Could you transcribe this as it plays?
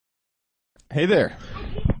Hey there.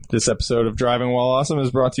 This episode of Driving While Awesome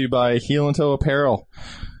is brought to you by Heel and Toe Apparel.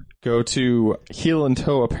 Go to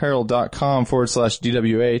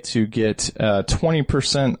heelandtoeapparel.com/DWA to get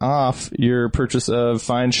 20% off your purchase of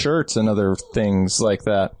fine shirts and other things like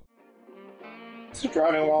that. It's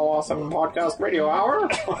Driving While Awesome podcast radio hour.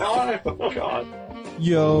 Oh, God.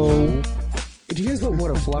 Yo. Do you guys know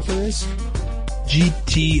what a fluffer is?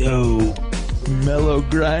 GTO. Mellow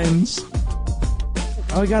grinds.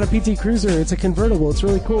 Oh, I got a PT Cruiser. It's a convertible. It's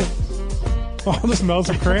really cool. All the smells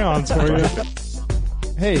of crayons for you.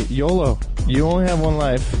 Hey, YOLO. You only have one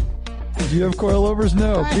life. Do you have coilovers?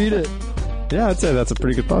 No. Beat it. Yeah, I'd say that's a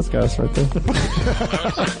pretty good podcast right there.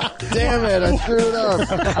 Damn it, I screwed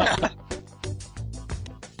up.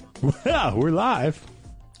 Yeah, we're live.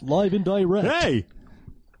 Live and direct. Hey!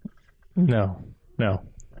 No.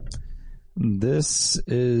 This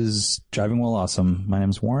is Driving While Awesome. My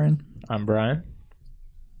name's Warren. I'm Brian.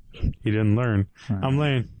 You didn't learn. I'm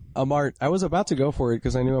Lane. Art. I was about to go for it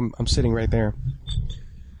because I knew I'm sitting right there.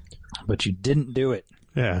 But you didn't do it.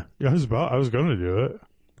 Yeah, I was going to do it.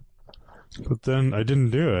 But then I didn't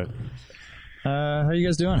do it. How are you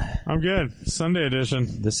guys doing? I'm good. Sunday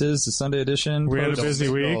edition. This is the Sunday edition. We had a busy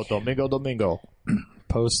week. Domingo.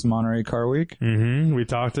 Post Monterey Car Week. Mm-hmm. We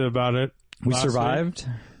talked about it. We last survived.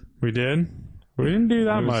 week. We did. We didn't do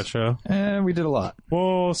that much, though. We did a lot.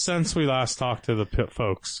 Well, since we last talked to the pit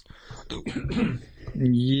folks.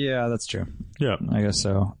 Yeah, that's true. Yeah. I guess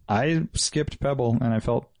so. I skipped Pebble, and I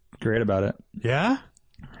felt great about it. Yeah?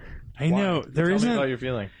 I know. There Tell isn't... me how you're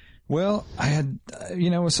feeling. Well, I had,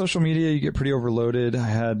 with social media, you get pretty overloaded. I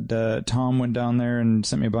had, Tom went down there and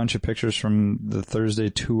sent me a bunch of pictures from the Thursday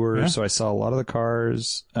tour. Yeah. So I saw a lot of the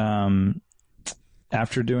cars.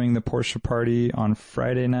 After doing the Porsche party on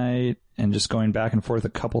Friday night and just going back and forth a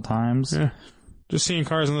couple times. Yeah. Just seeing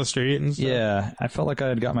cars on the street and stuff. Yeah. I felt like I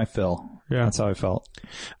had got my fill. Yeah. That's how I felt.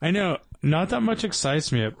 I know. Not that much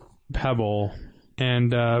excites me at Pebble.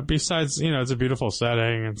 And besides, it's a beautiful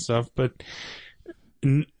setting and stuff, but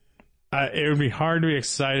it would be hard to be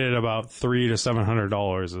excited about $300 to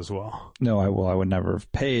 $700 as well. No, I would never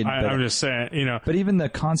have paid. I'm just saying, But even the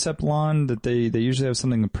concept lawn that they usually have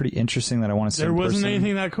something pretty interesting that I want to see. There in wasn't person.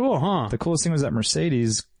 anything that cool, huh? The coolest thing was that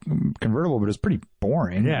Mercedes convertible, but it was pretty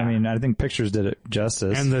boring. Yeah. I mean, I think pictures did it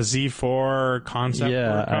justice. And the Z4 concept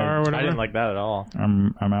car or whatever. I didn't like that at all.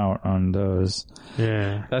 I'm out on those.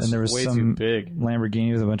 Yeah. That's And there was way some too big.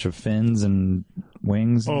 Lamborghini with a bunch of fins and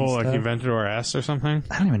wings. And Oh, like stuff. Aventador S or something?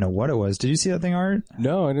 I don't even know what it was. Did you see that thing, Art?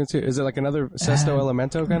 No, I didn't see it. Is it like another Sesto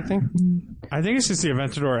Elemento kind of thing? I think it's just the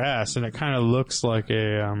Aventador S, and it kind of looks like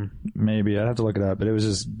a... Maybe. I'd have to look it up. But it was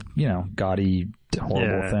just, gaudy, horrible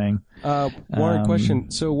Yeah. thing. Warren,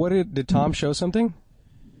 question. So what did Tom show something?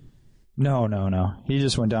 No. He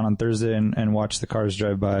just went down on Thursday and watched the cars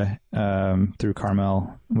drive by through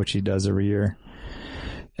Carmel, which he does every year.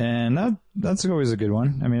 And that's always a good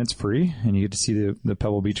one. I mean, it's free, and you get to see the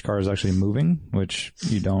Pebble Beach cars actually moving, which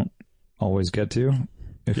you don't always get to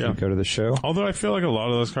if you go to the show. Although I feel like a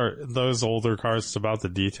lot of those older cars, it's about the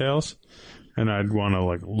details, and I'd want to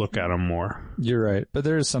look at them more. You're right, but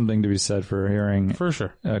there is something to be said for hearing For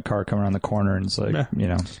sure. a car come around the corner, and it's like,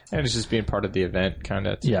 Yeah. And it's just being part of the event, kind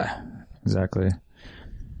of. Yeah, exactly.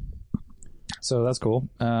 So that's cool.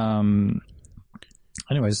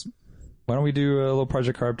 Anyways, why don't we do a little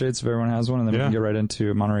project car updates if everyone has one, and then we can get right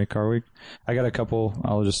into Monterey Car Week. I got a couple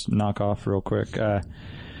I'll just knock off real quick. I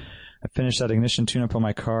finished that ignition tune-up on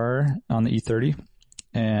my car on the E30,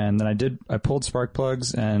 and then I pulled spark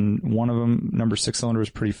plugs, and one of them, number 6 cylinder, was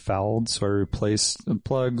pretty fouled, so I replaced the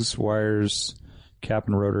plugs, wires, cap,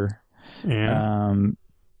 and rotor. And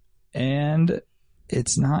And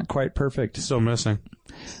it's not quite perfect. still missing.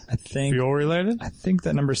 I think Fuel related? I think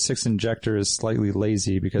that number 6 injector is slightly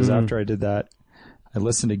lazy because after I did that, I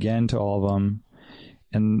listened again to all of them,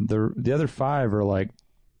 and the other 5 are like,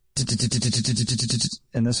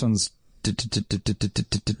 and this one's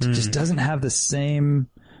just doesn't have the same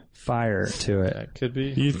fire to it. That could be.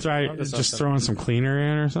 You try just throwing some cleaner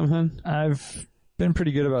in or something? I've been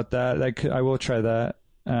pretty good about that. I will try that.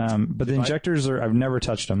 But the injectors I've never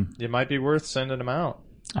touched them. It might be worth sending them out.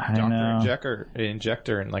 I know.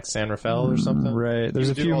 Injector in like San Rafael or something. Right. There's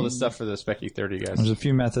You a do few all the stuff for the Spec E30 guys. There's a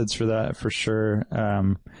few methods for that for sure.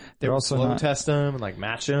 They they're also also flow not. test them and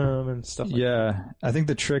match them and stuff. Yeah, I think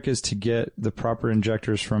the trick is to get the proper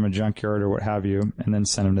injectors from a junkyard or what have you, and then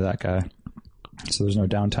send them to that guy. So there's no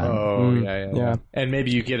downtime. Oh Yeah. And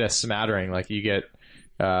maybe you get a smattering, like you get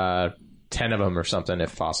 10 of them or something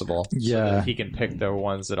if possible. So Yeah. that he can pick the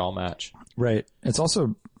ones that all match. Right. It's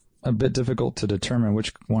also a bit difficult to determine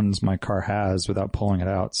which ones my car has without pulling it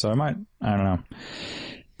out. So I don't know.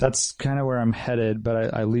 that's kind of where I'm headed,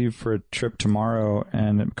 but I leave for a trip tomorrow,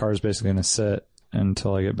 and the car's basically going to sit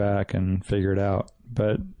until I get back and figure it out.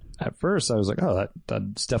 But at first I was like, oh,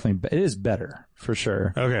 that's definitely, it is better for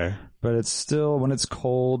sure. Okay. But it's still, when it's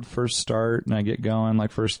cold, first start, and I get going,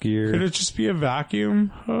 like first gear. Could it just be a vacuum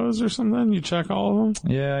hose or something? You check all of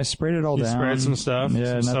them? Yeah, I sprayed it all You down. sprayed some stuff?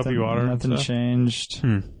 Yeah, some nothing, soapy water? nothing and stuff? changed.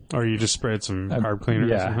 Or you just sprayed some carb cleaner or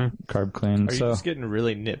Yeah, something? carb clean. Are you just getting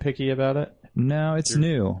really nitpicky about it? No, it's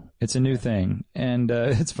new. It's a new thing. And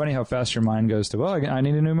it's funny how fast your mind goes to, well, I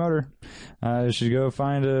need a new motor. I should go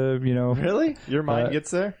find a, Really? Your mind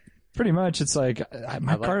gets there? Pretty much. It's like,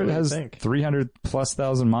 my like car what you has think.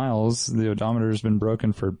 300,000+ miles. The odometer's been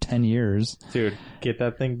broken for 10 years. Dude, get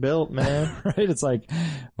that thing built, man. Right? It's like,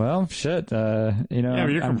 well, shit, Yeah,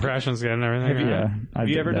 but your compression's good and everything. yeah. right? Have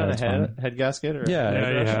you ever done a head gasket? Or Yeah, Yeah,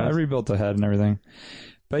 you have. I rebuilt the head and everything.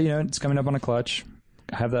 But, it's coming up on a clutch.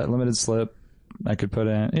 I have that limited slip I could put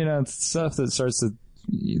in. It's stuff that starts to,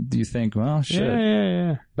 you think, well, shit.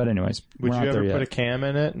 Yeah. But anyways, Would we're you not ever there put yet. a cam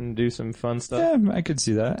in it and do some fun stuff? Yeah, I could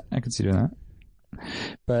see that. I could see doing that.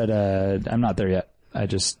 But I'm not there yet.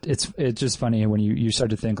 It's just funny when you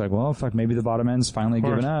start to think like, well, fuck, maybe the bottom end's finally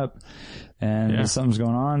given up and something's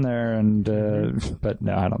going on there. And, but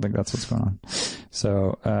no, I don't think that's what's going on.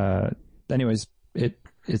 So, anyways,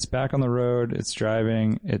 it's back on the road. It's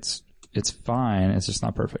driving. It's fine. It's just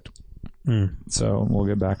not perfect. So we'll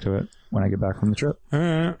get back to it when I get back from the trip. All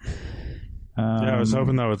right. I was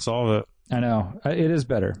hoping that would solve it. I know. It is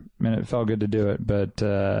better. I mean, it felt good to do it, but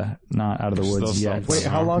not out of the woods Still yet. Wait,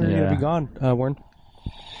 how long are you going to be gone, Warren?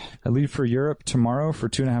 I leave for Europe tomorrow for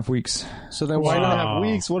 2.5 weeks. So then why not? 2.5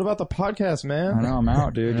 weeks. What about the podcast, man? I know, I'm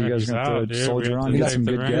out, dude. You guys he's are going to out, have to dude. soldier We have on, to get take some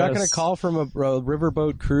the good rent. guests. You're not going to call from a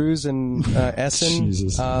riverboat cruise in Essen?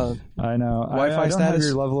 Jesus. Uh, I know. Wi-Fi I don't have status?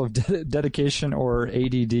 your level of dedication or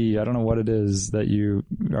ADD. I don't know what it is that you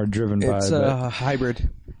are driven by. it's but a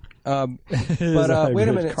hybrid. it is But a wait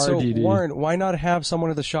a hybrid minute. car So DD. Warren, why not have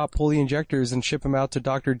someone at the shop pull the injectors and ship them out to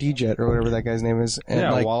Dr. D-Jet or whatever that guy's name is? And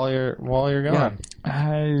Yeah, like, while you're gone.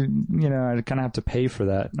 I kind of have to pay for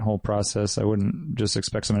that whole process. I wouldn't just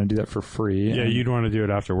expect someone to do that for free. Yeah, And- you'd want to do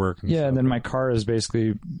it after work. Yeah, and then my car is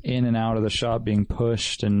basically in and out of the shop being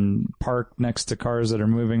pushed and parked next to cars that are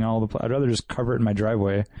moving all the I'd rather just cover it in my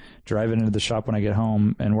driveway, drive it into the shop when I get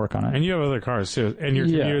home and work on it. And you have other cars too. And your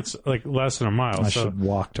Yeah. commute's like less than a mile. I so should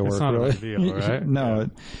walk to it's work. not a really. big deal, right? No,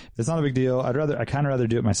 it's not a big deal. I kind of rather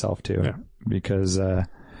do it myself too, Yeah. because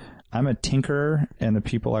I'm a tinkerer and the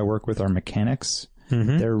people I work with are mechanics.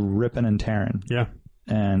 Mm-hmm. They're ripping and tearing. Yeah.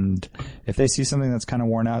 And if they see something that's kind of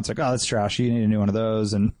worn out, it's like, oh, that's trashy. You need a new one of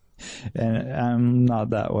those. And I'm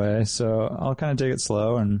not that way. So I'll kind of take it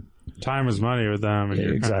slow. And Time is money with them. And Yeah,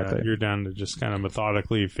 you're exactly. You're down to just kind of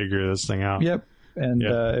methodically figure this thing out. yep. And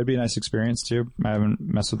Yeah. it'd be a nice experience too. I haven't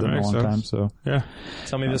messed with it in a Makes long sense. time. So Yeah.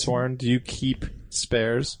 Tell me this, Warren. Do you keep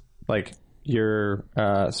spares? Like your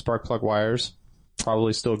spark plug wires?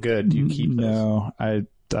 Probably still good. Do you keep those? no, I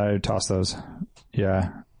toss those. Yeah,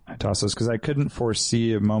 I toss those because I couldn't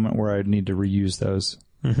foresee a moment where I'd need to reuse those.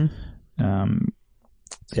 Mm-hmm.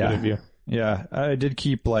 Good of you. Yeah, I did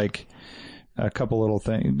keep like a couple little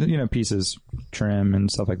things, pieces, trim and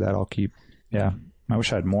stuff like that. I'll keep. Yeah, I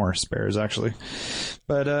wish I had more spares actually,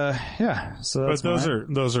 but yeah. So that's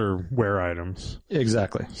But those are wear items.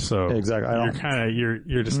 exactly. So Exactly. I you're don't- kind of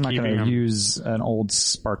you're just I'm not keeping going to them. use an old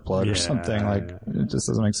spark plug Yeah, or something like. It just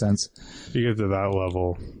doesn't make sense. If you get to that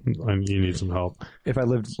level, and you need some help. If I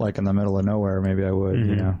lived like in the middle of nowhere, maybe I would.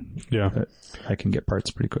 Yeah. But I can get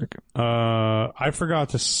parts pretty quick. I forgot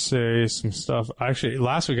to say some stuff. Actually,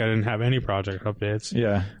 last week I didn't have any project updates.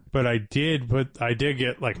 Yeah. But I did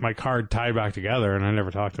get like my card tied back together, and I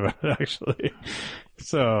never talked about it actually.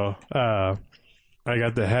 So I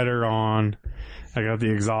got the header on, I got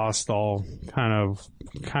the exhaust all kind of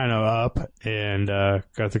up, and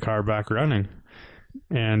got the car back running.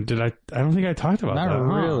 And I don't think I talked about Not that. huh?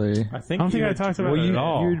 really. I I think don't think I talked about it at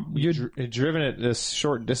all. You'd driven it this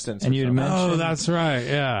short distance. And or you'd something. mentioned. Oh, that's right.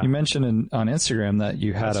 Yeah. You mentioned on Instagram that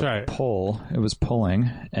you had That's a right. pull. It was pulling,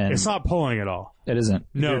 and It's not pulling at all. it isn't.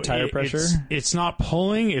 No, Your tire pressure. It's not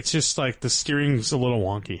pulling. It's just like the steering's a little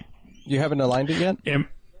wonky. you haven't aligned it yet?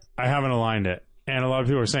 I haven't aligned it, and a lot of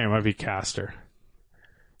people are saying it might be caster.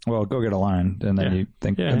 Well, go get a line, and then Yeah. you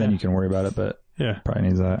think, Yeah, and then yeah. you can worry about it. But Yeah, probably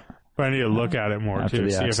needs that, but I need to look at it more After too,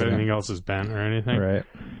 the see accident. if anything else is bent or anything. right?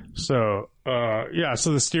 So, yeah.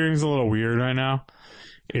 So the steering's a little weird right now.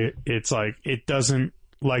 It's like it doesn't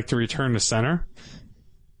like to return to center,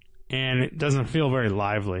 and it doesn't feel very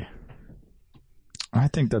lively. I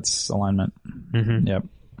think that's alignment. Mm-hmm. Yep,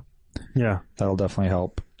 Yeah. that'll definitely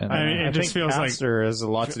help. And, I mean, it I just think feels like caster has a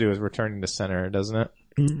lot to do with returning to center, doesn't it?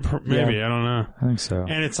 Maybe, I don't know. I think so.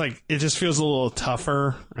 And it's like, it just feels a little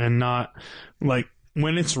tougher and not like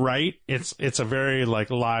when it's right, it's a very like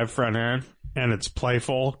live front end and it's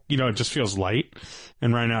playful. You know, it just feels light.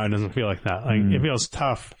 And right now it doesn't feel like that. Like it feels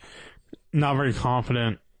tough, not very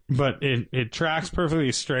confident, but it tracks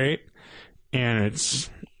perfectly straight and it's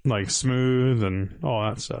like smooth and all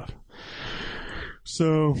that stuff.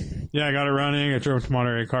 So yeah, I got it running. I drove to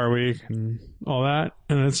Monterey Car Week and all that,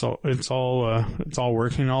 and it's all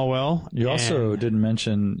working all well. You also didn't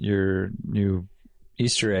mention your new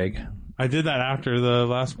Easter egg. I did that after the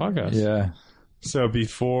last podcast. Yeah. So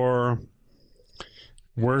before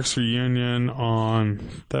Works reunion on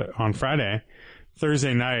Friday,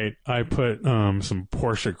 Thursday night, I put some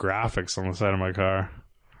Porsche graphics on the side of my car.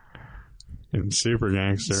 It's super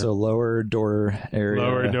gangster. So lower door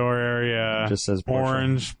area. Just says Porsche.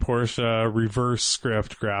 Orange Porsche reverse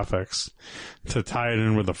script graphics to tie it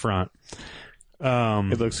in with the front.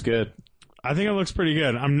 It looks good. I think it looks pretty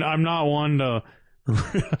good. I'm not one to.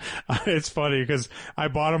 It's funny because I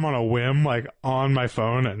bought them on a whim, like on my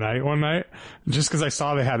phone at night one night, just because I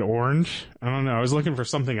saw they had orange. I don't know. I was looking for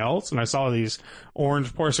something else, and I saw these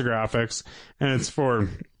orange Porsche graphics, and it's for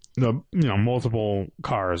the multiple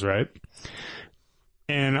cars, right?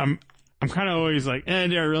 And I'm kind of always like, do I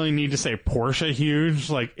really need to say Porsche huge?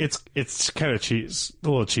 Like it's kind of a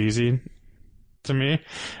little cheesy to me.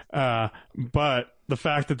 But the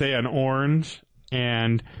fact that they had orange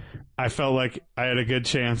and I felt like I had a good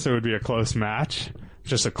chance it would be a close match.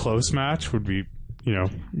 Just a close match would be,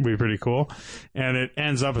 be pretty cool. And it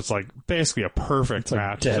ends up, it's like basically a perfect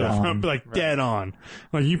match. Dead on. Dead on.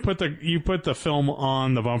 Like you put the film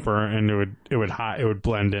on the bumper and it would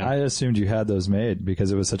blend in. I assumed you had those made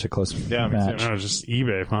because it was such a close match. No, just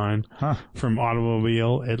eBay find from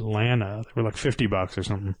Automobile Atlanta. They were like $50 or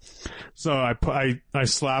something. So I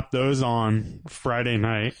slapped those on Friday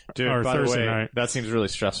night, dude. Or by Thursday the way, night. that seems really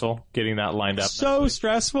stressful getting that lined up. So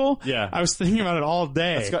stressful. Yeah, I was thinking about it all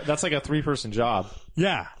day. That's like a 3-person job.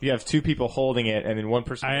 Yeah. You have 2 people holding it, and then one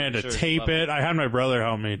person. I had to tape it. I had my brother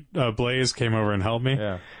help me. Blaze came over and helped me.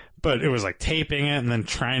 Yeah. But it was like taping it and then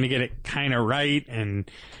trying to get it kind of right and,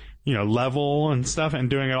 level and stuff and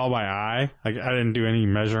doing it all by eye. Like I didn't do any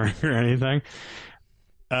measuring or anything.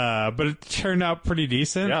 But it turned out pretty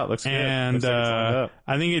decent. Yeah, it looks good. And looks like it's lined up.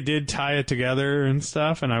 I think it did tie it together and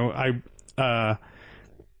stuff. And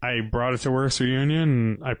I brought it to Works reunion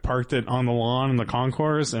and I parked it on the lawn in the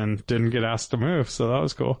concourse and didn't get asked to move. So that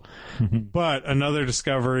was cool. But another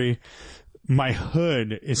discovery, my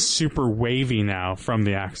hood is super wavy now from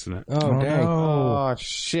the accident. Oh, dang. Oh,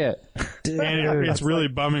 shit. And it's really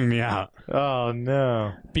bumming me out. Oh,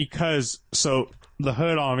 no. Because, so the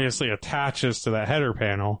hood obviously attaches to that header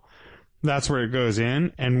panel. That's where it goes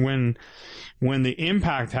in. And when the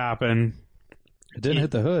impact happened, It didn't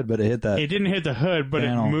hit the hood, but it hit that. It didn't hit the hood, but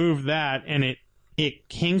panel. it moved that, and it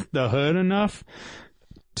kinked the hood enough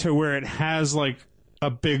to where it has like a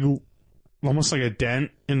big, almost like a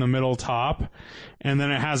dent in the middle top, and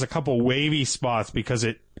then it has a couple wavy spots because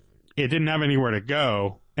it didn't have anywhere to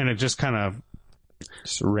go, and it just kind of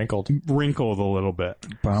wrinkled a little bit.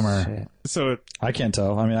 Bummer. So I can't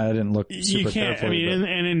tell. I mean, I didn't look super you can't. carefully. I mean,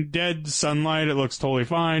 and in dead sunlight, it looks totally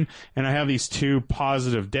fine. And I have these 2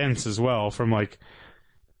 positive dents as well from like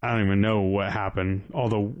I don't even know what happened.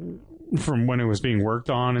 Although from when it was being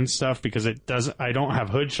worked on and stuff, because I don't have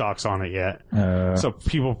hood shocks on it yet. So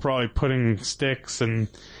people probably putting sticks and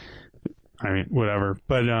I mean whatever.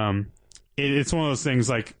 But it's one of those things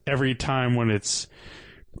like every time when it's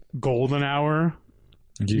golden hour.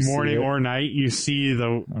 Morning or night, you see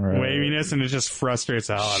the waviness, and it just frustrates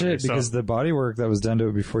the hell out of me. Because the bodywork that was done to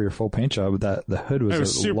it before your full paint job, the hood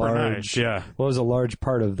was super large. Nice, yeah. Well, it was a large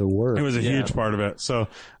part of the work. It was a huge part of it. So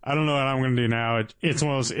I don't know what I'm going to do now. It's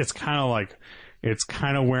one of those. It's kind of like it's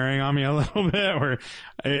kind of wearing on me a little bit. Where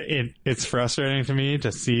it's frustrating to me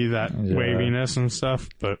to see that waviness and stuff.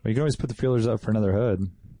 But you can always put the feelers up for another hood.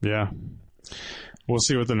 Yeah. We'll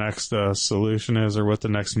see what the next solution is or what the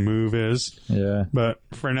next move is. Yeah. But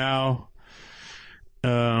for now,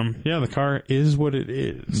 the car is what it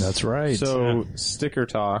is. That's right. So, sticker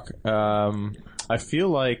talk. I feel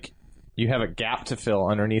like you have a gap to fill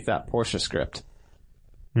underneath that Porsche script.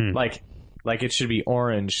 Like it should be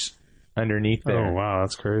orange underneath there. Oh, wow.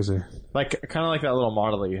 That's crazy. Like, kind of like that little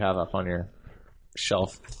model that you have up on your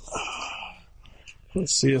shelf.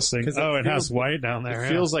 Let's see this thing. It has white down there. It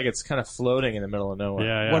feels like it's kind of floating in the middle of nowhere.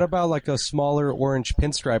 Yeah. What about like a smaller orange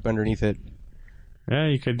pinstripe underneath it? Yeah,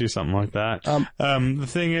 you could do something like that. The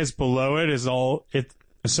thing is, below it is all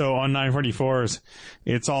So on 944s,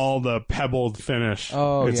 it's all the pebbled finish.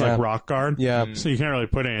 Oh, it's yeah. like rock guard. Yeah. So you can't really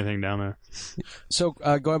put anything down there. So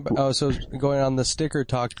going on the sticker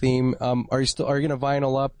talk theme, are you going to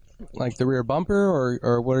vinyl up like the rear bumper,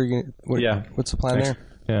 or what are you? Yeah. What's the plan there?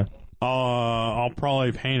 Yeah. I'll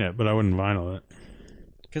probably paint it, but I wouldn't vinyl it.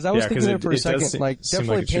 Because I was 'cause thinking there for a it does second, like seem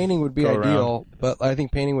definitely like it should painting would be go ideal, but I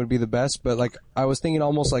think painting would be the best. But like I was thinking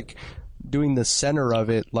almost like doing the center of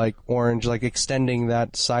it like orange, like extending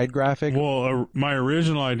that side graphic. Well, my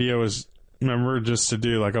original idea was, remember, just to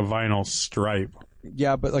do like a vinyl stripe.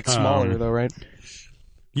 Yeah, but like smaller though, right?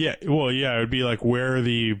 Yeah, well, yeah, it would be like where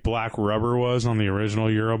the black rubber was on the original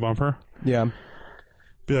Euro bumper. Yeah.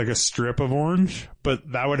 Be like a strip of orange,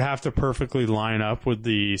 but that would have to perfectly line up with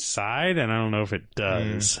the side, and I don't know if it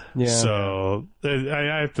does. Yeah. So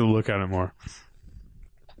I have to look at it more.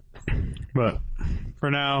 But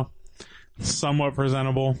for now, somewhat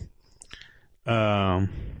presentable.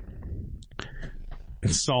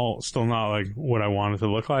 It's still not like what I want it to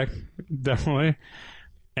look like, definitely.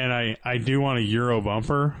 And I do want a Euro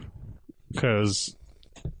bumper because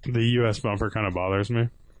the US bumper kind of bothers me.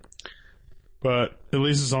 But at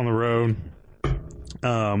least it's on the road.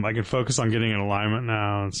 I can focus on getting in alignment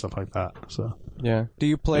now and stuff like that. So Yeah. Do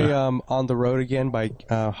you play On the Road again by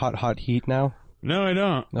Hot Heat now? no, I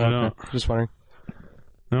don't. Okay. I don't. Just wondering.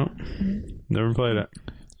 No, never played it.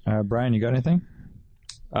 Brian, you got anything?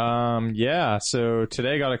 Yeah. So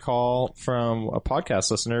today I got a call from a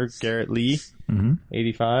podcast listener, Garrett Lee,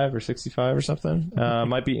 85 or 65 or something.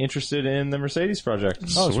 Might be interested in the Mercedes project.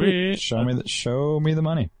 Oh, Sweet. Show me the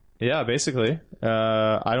money. Yeah, basically.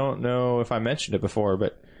 I don't know if I mentioned it before,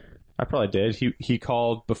 but I probably did. He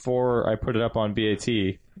called before I put it up on BAT,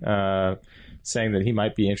 saying that he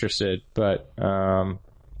might be interested, but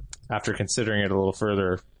after considering it a little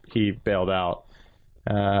further, he bailed out.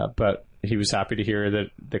 But he was happy to hear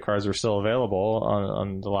that the cars were still available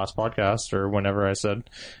on the last podcast or whenever I said.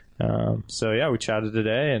 So yeah, we chatted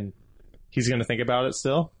today, and he's going to think about it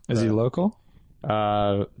still. Is he local?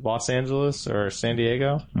 Los Angeles or San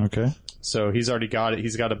Diego. Okay. So he's already got it.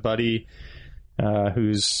 He's got a buddy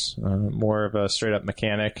who's more of a straight up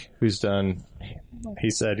mechanic who's done. He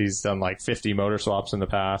said he's done like 50 motor swaps in the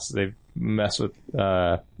past. They've messed with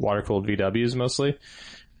water cooled VWs mostly,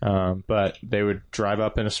 but they would drive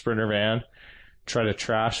up in a Sprinter van, try to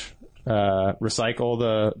recycle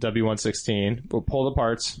the W116, pull the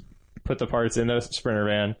parts, put the parts in the Sprinter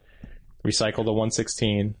van, recycle the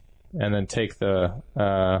 116. And then take the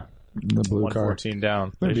blue car 114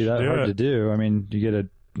 down. Wouldn't be that hard to do. I mean, you get a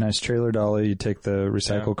nice trailer dolly, you take the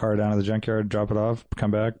recycle car down to the junkyard, drop it off,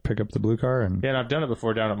 come back, pick up the blue car, and Yeah, and I've done it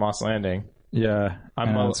before down at Moss Landing. yeah, I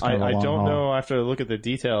don't know. I have to look at the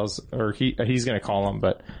details, or he's going to call him,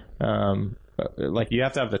 but like you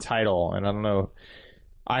have to have the title, and I don't know.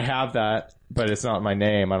 I have that, but it's not my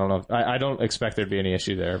name. I don't know. I don't expect there to be any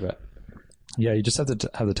issue there, but. Yeah, you just have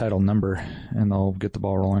to have the title number, and they'll get the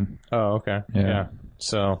ball rolling. Oh, okay. Yeah. Yeah.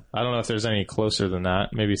 So I don't know if there's any closer than that.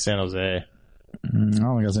 Maybe San Jose. I don't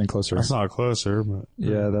think it's any closer. That's not closer, but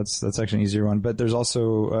Yeah, that's actually an easier one. But there's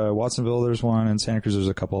also Watsonville. There's one, and Santa Cruz. There's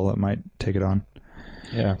a couple that might take it on.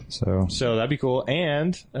 Yeah. So that'd be cool.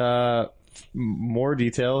 And more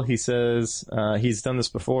detail. He says he's done this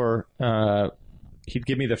before. He'd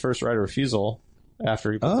give me the first right of refusal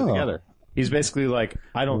after he puts it together. He's basically like,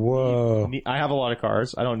 I don't I have a lot of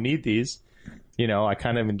cars. I don't need these. You know, I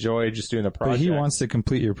kind of enjoy just doing the project. But he wants to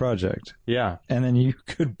complete your project. Yeah. And then you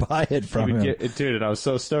could buy it from him. Dude, and I was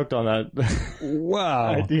so stoked on that Wow.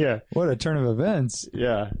 idea. What a turn of events.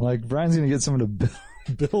 Yeah. Like, Brian's going to get someone to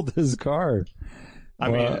build his car.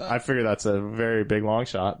 I mean, I figure that's a very big long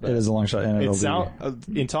shot. But It is a long shot. And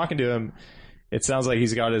in talking to him, it sounds like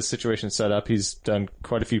he's got his situation set up. He's done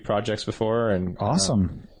quite a few projects before. And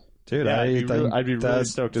awesome. Dude, yeah, I'd be really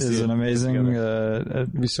stoked to see it. That is an amazing.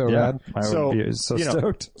 It'd be so rad. I So, would be so you know,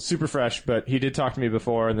 stoked. Super fresh, but he did talk to me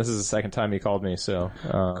before, and this is the second time he called me. So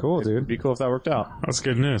Cool, dude. It'd be cool if that worked out. that's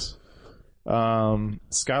good news.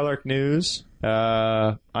 Skylark News.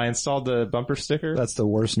 I installed the bumper sticker. That's the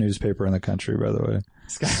worst newspaper in the country, by the way.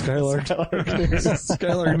 Skylark.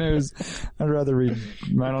 Skylark News. I'd rather read.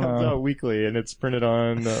 I don't Comes know. out weekly, and it's printed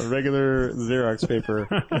on regular Xerox paper.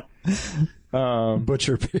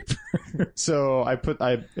 Butcher paper. So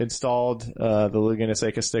I installed the Laguna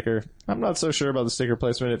Seca sticker. I'm not so sure about the sticker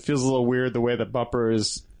placement. It feels a little weird the way the bumper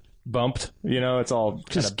is bumped. You know, it's all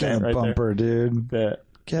Just kind of get a bumper, dude. The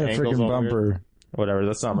Get a angle's freaking all weird. bumper. Whatever.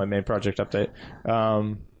 That's not my main project update.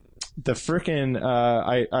 The frickin'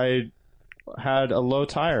 I had a low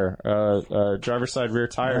tire. Driver's side rear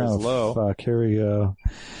tire is low. Fuck, here we go.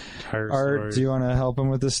 Tire Art, stories. do you want to help him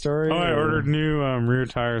with this story? Oh, I or- ordered new rear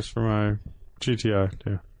tires for my GTI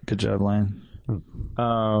too. Good job, Lane.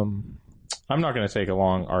 I'm not going to take a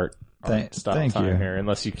long art style thank time you. here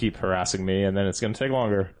unless you keep harassing me, and then it's going to take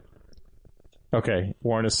longer. Okay,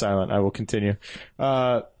 Warren is silent. I will continue.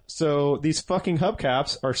 So these fucking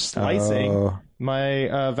hubcaps are slicing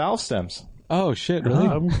my valve stems. Oh shit! Really?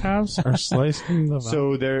 Hubcaps are slicing the valve.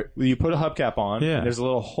 So you put a hubcap on. Yeah. And there's a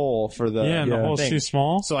little hole for the and the hole's thing. too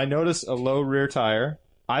small. So I noticed a low rear tire.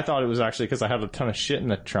 I thought it was actually because I had a ton of shit in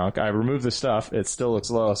the trunk. I removed the stuff. It still looks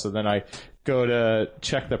low. So then I go to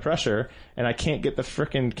check the pressure, and I can't get the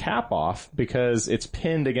frickin' cap off because it's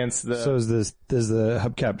pinned against the... So is the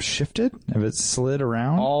hubcap shifted? Have it slid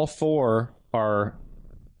around? all four are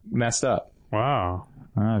messed up. Wow.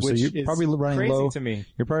 So Which you're is probably running crazy low. to me.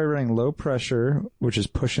 You're probably running low pressure, which is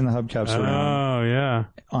pushing the hubcaps around Oh yeah.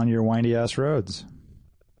 on your windy ass roads.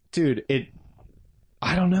 Dude,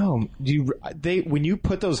 I don't know. When you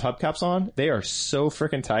put those hubcaps on, they are so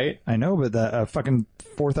frickin' tight. I know, but that fucking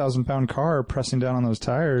 4,000-pound car pressing down on those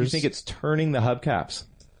tires. You think it's turning the hubcaps.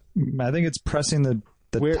 I think it's pressing the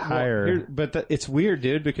tire. It's weird,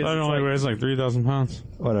 dude, because That it's only like, weighs like 3,000 pounds.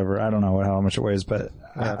 Whatever. I don't know how much it weighs, but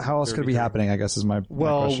how else could it be happening? I guess is my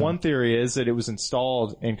well, question. one theory is that it was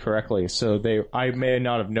installed incorrectly, so I may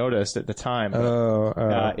not have noticed at the time.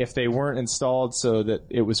 But, if they weren't installed so that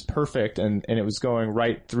it was perfect and it was going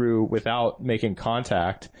right through without making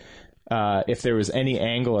contact, if there was any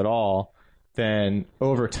angle at all, then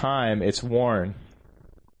over time it's worn.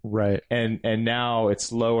 Right. And now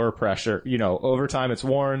it's lower pressure. Over time it's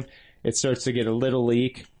worn. It starts to get a little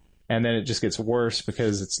leak, and then it just gets worse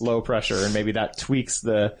because it's low pressure, and maybe that tweaks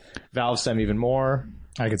the valve stem even more.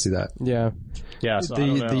 I could see that. Yeah. Yeah, so I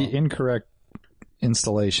don't know. The incorrect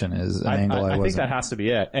installation is an angle I think wasn't. that has to be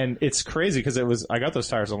it. And it's crazy because I got those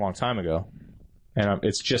tires a long time ago, and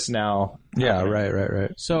it's just now. Yeah,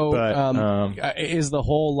 right. So, But, is the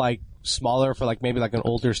hole like smaller for like maybe like an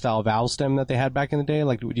older style valve stem that they had back in the day?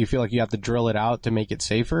 Like, do you feel like you have to drill it out to make it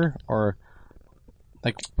safer, or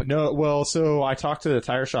like? No, well, so I talked to the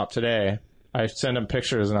tire shop today. I sent them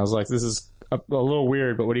pictures, and I was like, "This is a little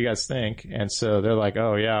weird, but what do you guys think?" And so they're like,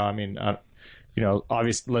 "Oh yeah, I mean,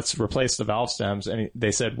 obviously, let's replace the valve stems." And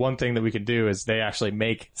they said one thing that we could do is they actually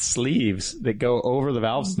make sleeves that go over the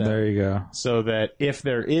valve stem, There you go. so that if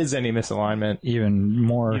there is any misalignment, Even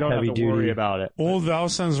more you don't have heavy to duty. worry about it. Old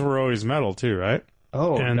valve stems were always metal too, right?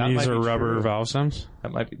 Oh, And that these might are be rubber true. valve stems.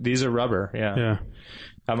 That might be. These are rubber. Yeah, Yeah.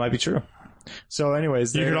 that might be true. So,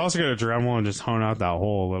 anyways, You they're- could also get a Dremel and just hone out that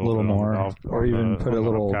hole a little little bit on more, the valve, or on even the- put a on the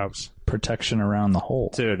little hubcaps. protection around the hole.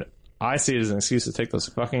 dude. I see it as an excuse to take those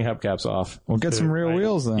fucking hubcaps off. Well, get some real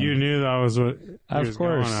wheels then. You knew that was what he Of was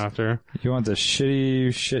course. going after. You want the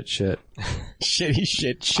shitty shit. Shitty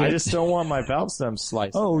shit. I just don't want my valve stem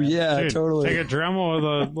sliced. Oh yeah, Dude, totally. Take a Dremel with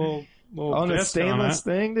a little on a disc on stainless it.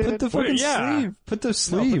 thing, dude. Put the fucking yeah. sleeve. Put the No, put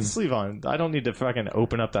sleeve. the sleeve on. I don't need to fucking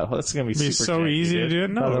open up that hole. That's gonna be It'd be super so janky, easy to dude. do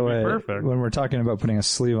it. No, By the it'd way, be perfect. when we're talking about putting a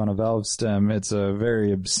sleeve on a valve stem, it's a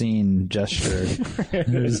very obscene gesture. It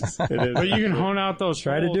is. But you can hone out those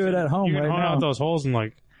Try to holes do it in- at home You can right hone now. out those holes in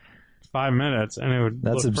like 5 minutes, and it would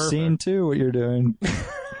That's look obscene perfect. too. What you're doing,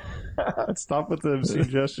 Stop with the obscene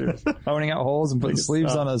gestures. honing out holes and putting Please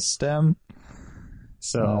sleeves stop. on a stem.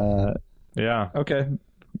 So yeah, Okay.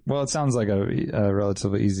 Well, it sounds like a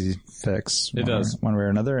relatively easy fix. It does. One way or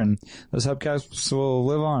another, and those hubcaps will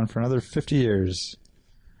live on for another 50 years.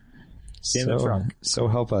 In the trunk. So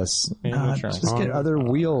help us. In the Nah, trunk. just get other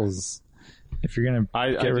wheels. If you're gonna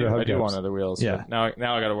I get rid of do hubcaps. want other wheels. Yeah. But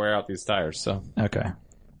now I got to wear out these tires. So Okay.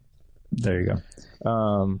 There you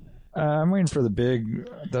go. I'm waiting for the big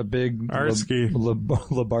Artsky.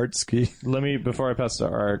 Labartsky. let me before I pass to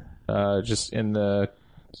Art. Just in the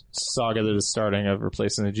saga that is starting of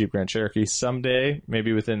replacing the Jeep Grand Cherokee someday,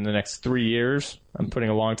 maybe within the next 3 years. I'm putting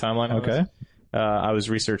a long timeline on Okay. this. I was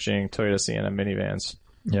researching Toyota Sienna minivans.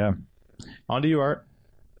 Yeah. On to you, Art.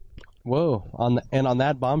 Whoa! On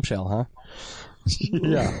that bombshell, huh?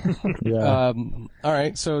 Yeah. Yeah. All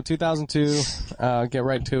right, so 2002. Get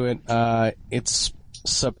right to it. It's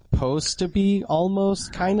supposed to be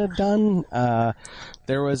almost kind of done.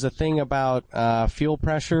 There was a thing about fuel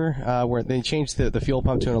pressure where they changed the fuel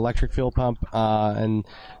pump to an electric fuel pump, and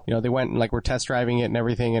they went and were test driving it and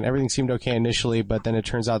everything seemed okay initially, but then it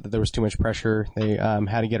turns out that there was too much pressure. They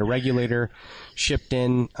had to get a regulator shipped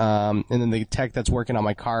in, and then the tech that's working on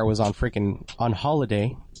my car was on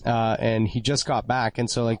holiday. And he just got back, and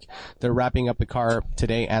so they're wrapping up the car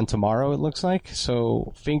today and tomorrow, it looks like.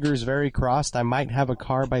 So fingers very crossed. I might have a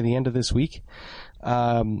car by the end of this week.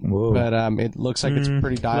 But it looks like it's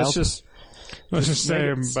pretty dialed. Let's just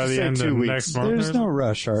say by the end of next month. There's no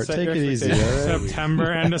rush, Art. Take it easy.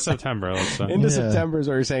 September, end of September. Let's say. Into September is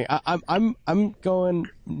what you're saying. I'm going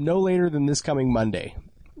no later than this coming Monday.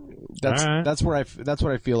 That's what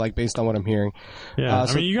I feel like based on what I'm hearing. Yeah,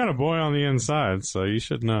 I mean you got a boy on the inside, so you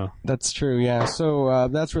should know. That's true. Yeah. So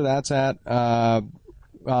that's where that's at.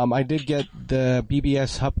 I did get the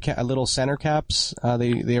BBS little center caps.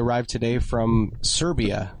 They arrived today from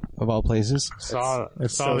Serbia, of all places. Saw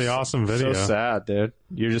the awesome video. So sad, dude.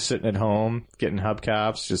 You're just sitting at home getting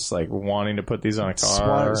hubcaps, just like wanting to put these on a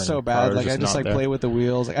car. So bad. Like I just like play with the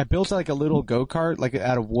wheels. Like I built like a little go-kart, like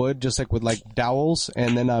out of wood, just like with like dowels,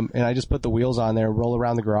 and then and I just put the wheels on there, roll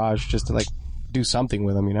around the garage, just to like do something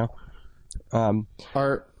with them, you know.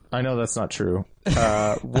 Art, I know that's not true.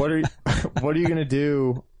 What are you gonna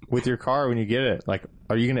do with your car when you get it? Like,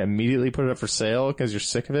 are you gonna immediately put it up for sale because you're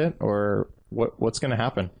sick of it, or what's gonna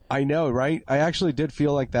happen? I know, right? I actually did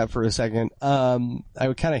feel like that for a second.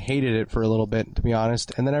 I kind of hated it for a little bit, to be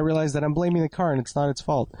honest, and then I realized that I'm blaming the car and it's not its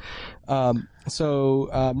fault. No,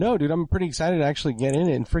 dude, I'm pretty excited to actually get in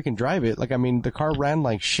it and freaking drive it. Like, I mean, the car ran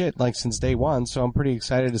like shit like since day one, so I'm pretty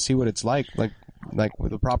excited to see what it's like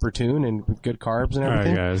with a proper tune and with good carbs and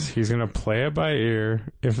everything. All right, guys, he's gonna play it by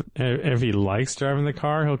ear. If he likes driving the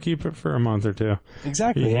car, he'll keep it for a month or two.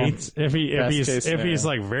 Exactly. He hates if he's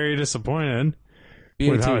like very disappointed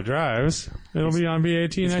with how it drives. It'll be on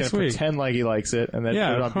BAT next week. Pretend like he likes it, and then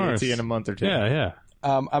put it on BAT in a month or two. Yeah.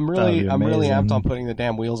 I'm really amped on putting the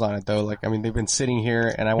damn wheels on it though. Like, I mean, they've been sitting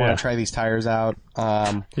here, and I want to try these tires out. You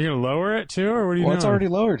gonna lower it too, or what are you doing? It's already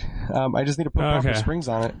lowered. I just need to put proper springs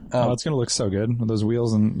on it. It's gonna look so good with those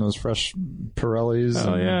wheels and those fresh Pirellis.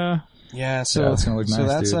 Oh yeah. Yeah, so it's gonna look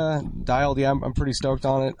nice. So that's dialed. Yeah, I'm pretty stoked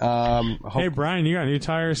on it. Hey Brian, you got new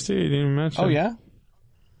tires too. You didn't even mention. Oh yeah.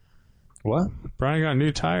 What? Brian got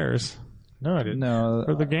new tires. No, I didn't. No,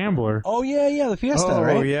 for the Gambler. Oh yeah, the Fiesta,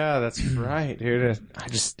 right? Oh yeah, that's right, dude. I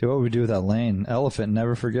just do what we do with that lane. Elephant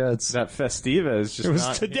never forgets. That Festiva is just. It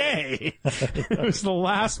was today. It was the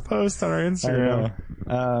last post on our Instagram.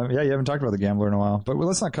 Yeah, you haven't talked about the Gambler in a while, but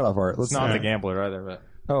let's not cut off Art. It's not the Gambler either, but.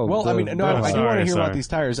 Oh, well, I mean, no, I do want to hear about these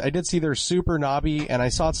tires. I did see they're super knobby, and I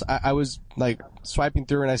was like swiping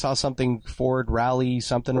through, and I saw something Ford Rally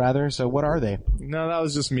something rather. So what are they? No, that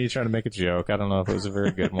was just me trying to make a joke. I don't know if it was a very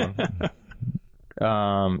good one.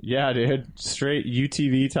 Yeah, dude, straight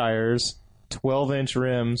UTV tires, 12-inch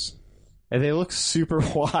rims, and they look super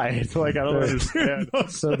wide. Like, I don't understand.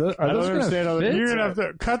 So I don't understand how you're gonna have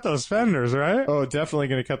to cut those fenders, right? Oh, definitely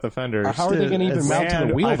gonna cut the fenders. How are they gonna even mount to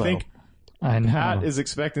the wheel, though? I know. Pat is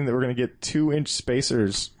expecting that we're going to get 2-inch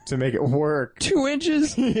spacers to make it work. 2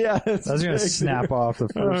 inches? Yeah. That's going to snap off the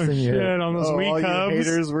first thing you hit. On those weak all hubs. You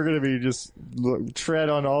haters, we're going to be just tread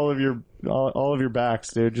on all of your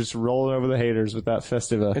backs, dude. Just rolling over the haters with that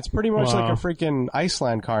Festiva. It's pretty much like a freaking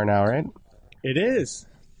Iceland car now, right? It is.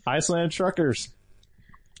 Iceland truckers.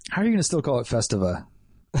 How are you going to still call it Festiva?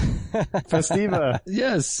 Festiva.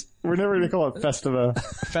 Yes. We're never going to call it Festiva.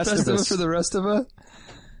 Festiva for the rest of it?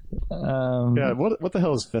 Yeah, what the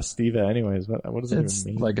hell is Festiva anyways? What does it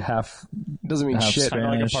even mean? Like half doesn't mean half shit. Spanish.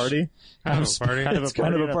 Kind of like a party? It's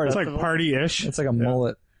kind of a party. It's like party-ish. It's like a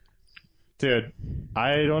mullet. Dude,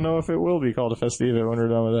 I don't know if it will be called a Festiva when we're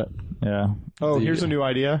done with it. Yeah. Oh, here's a new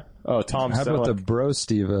idea. Oh, Tom How about the Bro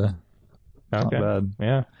Stiva? Okay. Not bad.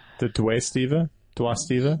 Yeah. The Dway Stiva?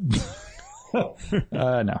 No.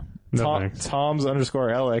 Tom's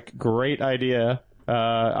 _ Alec. Great idea.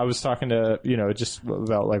 I was talking to, just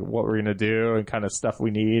about like what we're going to do and kind of stuff we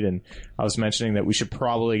need. And I was mentioning that we should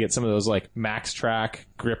probably get some of those like Max Track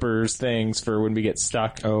grippers things for when we get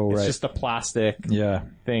stuck. Oh, right. It's just the plastic Yeah.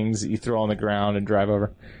 things that you throw on the ground and drive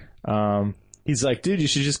over. He's like, dude, you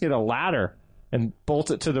should just get a ladder and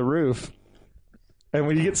bolt it to the roof. And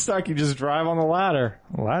when you get stuck, you just drive on the ladder.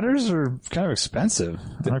 Ladders are kind of expensive.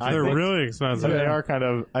 They're really expensive. They are kind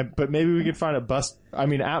of, but maybe we could find a bus. I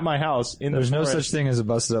mean, at my house There's no such thing as a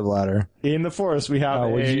busted up ladder. In the forest, we have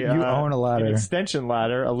you own a ladder. an extension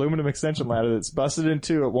ladder, aluminum extension ladder that's busted in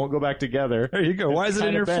two. It won't go back together. There you go. Why is it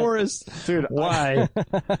in your forest? Dude, why?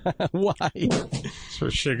 Why? That's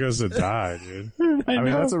where shit goes to die, dude. I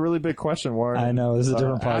mean, that's a really big question, Warren. I know. This is a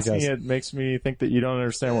different Asking podcast. it makes me think that you don't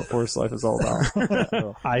understand what forest life is all about.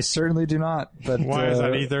 So. I certainly do not. But why is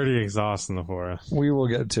that E30 exhaust in the forest? We will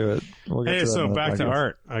get to it. Hey, so back to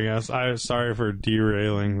Art, I guess. I'm sorry for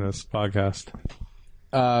derailing this podcast.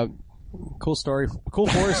 Cool story. Cool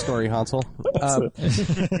forest story, Hansel. But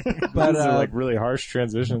These are like really harsh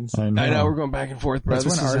transitions. I know we're going back and forth, bro. That's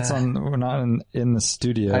when Art's on. We're not in the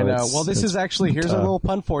studio. I know. It's- Well, this it's is actually, here's a tough. little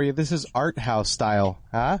pun for you. This is art house style.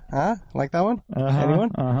 Huh? Like that one?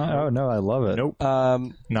 Anyone? Oh no, I love it. Nope. Not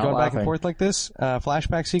going back laughing. and forth like this.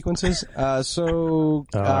 Flashback sequences. Actually,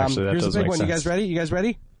 that here's does the big make one. You sense. guys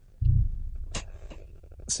ready?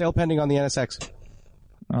 Sale pending on the NSX.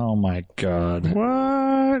 Oh my god.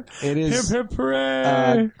 What? It is Hip hip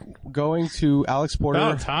hooray! going to Alex Porter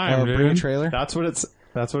About time, of dude. Bring a Trailer. That's what it's.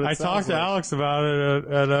 That's what it I sounds talked to like. Alex about it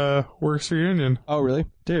at Works Reunion. Oh, really?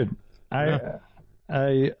 Dude,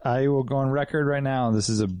 I will go on record right now. This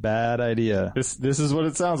is a bad idea. This is what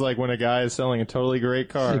it sounds like when a guy is selling a totally great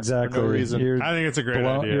car Exactly. for no reason. You're, I think it's a great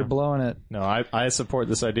idea. you're blowing it. No, I support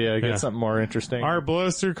this idea. Get Yeah. something more interesting. Art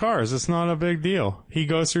blows through cars. It's not a big deal. He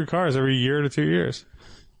goes through cars every year to 2 years.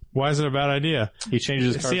 Why is it a bad idea? He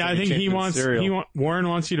changes his car. See, I think he wants Warren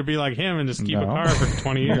wants you to be like him and just keep a No. car for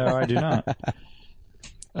 20 years. No, I do not.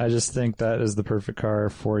 I just think that is the perfect car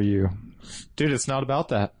for you. Dude, it's not about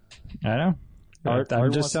that. I know. Art I'm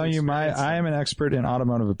wants just to telling you experience I am an expert in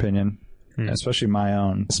automotive opinion, especially my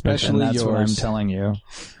own. Especially and that's what I'm yours. telling you.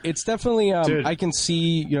 It's definitely, Dude. I can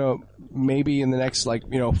see, maybe in the next,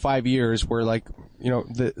 5 years where, the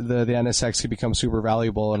NSX could become super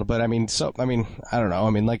valuable. But I don't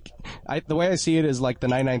know. The way I see it is like the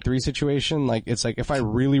 993 situation. Like, it's like, if I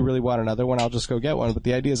really, really want another one, I'll just go get one. But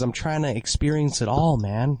the idea is I'm trying to experience it all,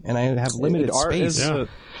 man. And I have limited Art space. is Yeah.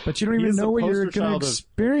 But you don't He even is know the what you're poster going child to of-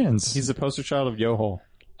 experience. He's the poster child of Yo-Ho.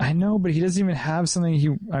 I know, but he doesn't even have something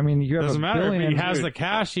you have Doesn't a matter. If billion. he has the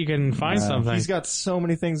cash, he can find something. He's got so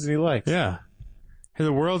many things that he likes. Yeah.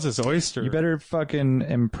 The world's his oyster. You better fucking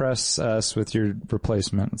impress us with your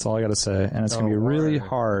replacement. That's all I got to say. And it's going to be really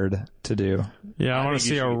hard to do. Yeah, I want to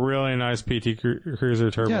see a really nice PT Cruiser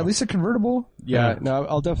Turbo. Yeah, at least a convertible. Yeah, no,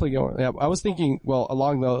 I'll definitely go. Yeah, I was thinking,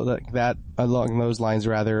 along those lines,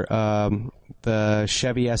 rather, the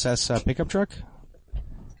Chevy SS pickup truck.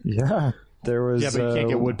 Yeah. There was Yeah, but you can't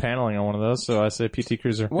get wood paneling on one of those, so I say PT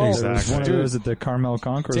Cruiser. Well, there was one of Dude. those at the Carmel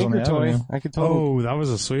Concourse on Tinker the Toy. Avenue. I could totally. Oh, that was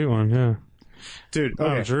a sweet one, yeah. Dude, Oh,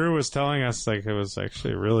 okay. Drew was telling us it was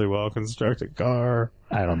actually a really well constructed car.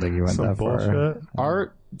 I don't think you went Some that far. bullshit.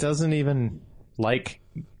 Art doesn't even like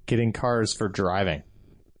getting cars for driving.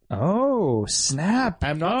 Oh, snap.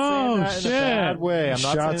 I'm not saying that in a shit. bad way. I'm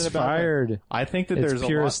not Shots saying it about fired. that. I think that It's there's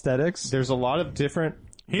pure a lot, aesthetics. there's a lot of different.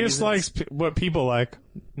 He just likes what people like.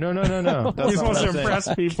 No. That's He not wants what to I'm saying.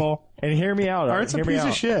 impress people. And hear me out. Art. Art's a Hear me piece out.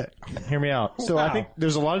 of shit. Hear me out. So I think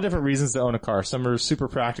there's a lot of different reasons to own a car. Some are super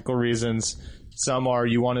practical reasons. Some are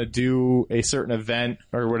you want to do a certain event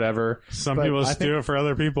or whatever. Some But people I just think- do it for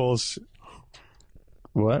other people's.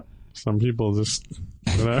 What? Some people just.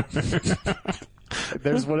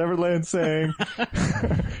 There's whatever Land's saying.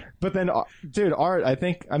 But then, dude, Art,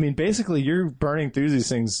 basically you're burning through these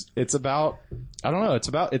things. It's about, I don't know,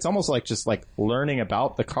 it's almost like just like learning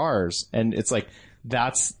about the cars. And it's like,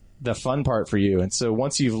 that's the fun part for you. And so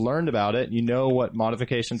once you've learned about it, you know what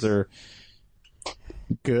modifications are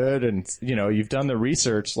good and, you've done the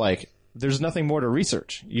research, like there's nothing more to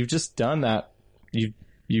research. You've just done that.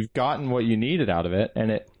 You've gotten what you needed out of it.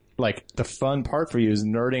 And the fun part for you is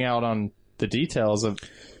nerding out on the details of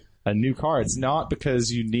a new car. It's not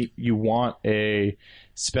because you want a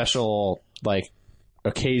special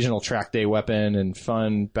occasional track day weapon and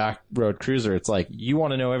fun back road cruiser. It's like you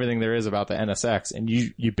want to know everything there is about the NSX, and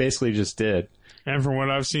you basically just did. And from what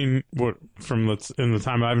I've seen, in the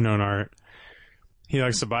time I've known Art, he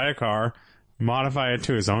likes to buy a car, modify it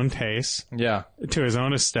to his own taste, Yeah, to his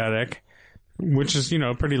own aesthetic, which is,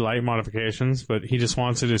 pretty light modifications, but he just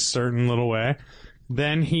wants it a certain little way.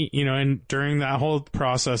 Then he, and during that whole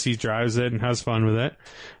process, he drives it and has fun with it.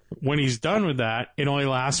 When he's done with that, it only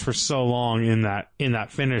lasts for so long in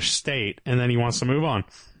that finished state, and then he wants to move on.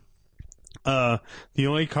 The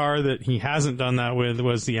only car that he hasn't done that with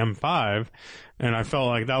was the M5, and I felt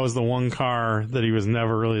like that was the one car that he was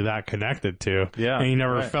never really that connected to. Yeah, and he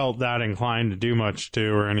never right. felt that inclined to do much to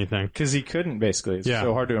or anything. because he couldn't basically. It's Yeah.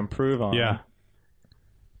 so hard to improve on. Yeah.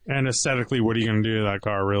 And aesthetically, what are you going to do to that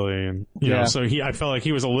car, really? And you know, so I felt like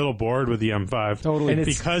he was a little bored with the M5. Totally. And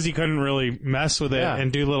it's- Because he couldn't really mess with it Yeah.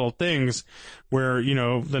 and do little things where, the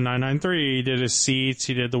 993, he did his seats,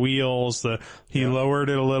 he did the wheels, he lowered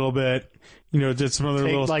it a little bit, did some other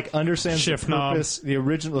little... understands shift the purpose,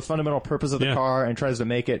 the fundamental purpose of the Yeah. car, and tries to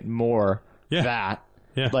make it more Yeah. that.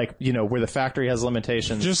 Yeah. Like, you know, where the factory has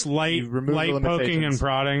limitations. Just light you remove the poking and limitations.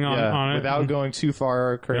 prodding on it. Without going too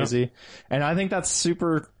far crazy. And I think that's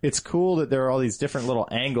it's cool that there are all these different little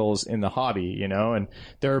angles in the hobby, you know, and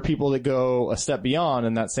there are people that go a step beyond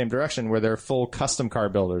in that same direction where they're full custom car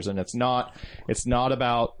builders, and it's not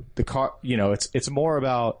about the car, you know, it's more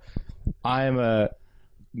about, I'm a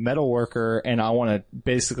metal worker and I want to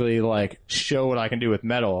basically like show what I can do with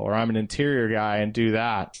metal, or I'm an interior guy and do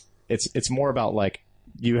that. It's more about like,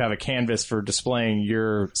 you have a canvas for displaying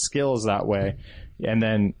your skills that way. And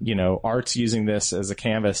then, you know, Art's using this as a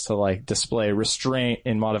canvas to like display restraint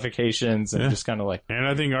in modifications and just kind of like. And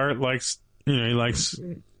I think Art likes, you know, he likes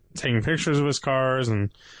taking pictures of his cars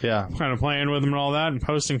and kind of playing with them and all that and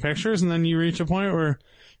posting pictures. And then you reach a point where,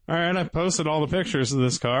 all right, I posted all the pictures of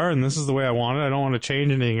this car and this is the way I want it. I don't want to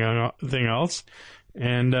change anything else.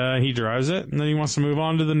 And he drives it and then he wants to move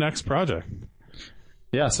on to the next project.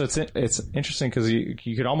 Yeah, so it's interesting because you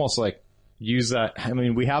could almost like use that. I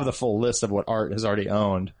mean, we have the full list of what Art has already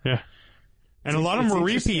owned. Yeah. And a lot of them were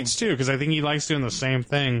repeats too, because I think he likes doing the same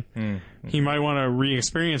thing. Mm-hmm. He might want to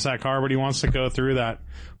re-experience that car, but he wants to go through that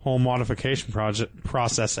whole modification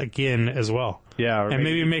process again as well. Yeah. And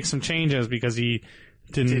maybe make some changes because he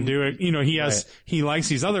didn't do it. You know, he likes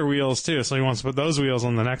these other wheels too, so he wants to put those wheels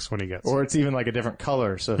on the next one he gets. Or it's even like a different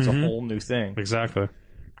color, so it's a whole new thing. Exactly.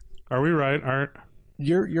 Are we right, Art?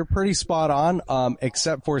 You're pretty spot on,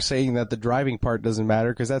 except for saying that the driving part doesn't matter,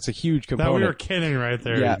 because that's a huge component. That we were kidding right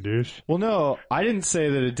there, you douche. Well, no, I didn't say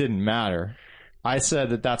that it didn't matter. I said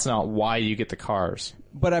that that's not why you get the cars.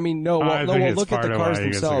 But I mean, look at the cars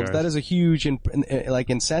themselves. That is a huge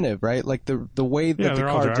incentive, right? Like the way that the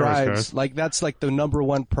car drives, like that's like the number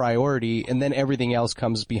one priority, and then everything else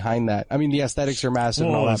comes behind that. I mean, the aesthetics are massive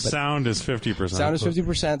and all that. But sound is 50%. Sound is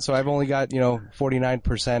 50%, so I've only got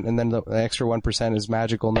 49%, and then the extra 1% is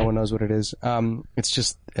magical. No one knows what it is. It's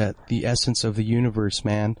just the essence of the universe,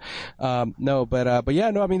 man. I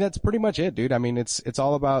mean that's pretty much it, dude. I mean, it's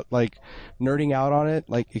all about like nerding out on it,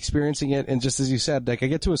 like experiencing it, and just as you said, like I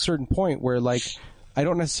get to a certain point where like I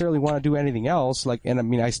don't necessarily want to do anything else, like, and I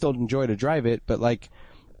mean I still enjoy to drive it, but like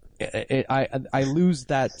I lose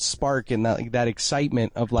that spark and that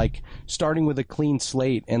excitement of like starting with a clean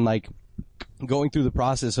slate and like going through the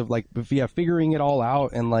process of like figuring it all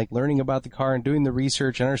out and like learning about the car and doing the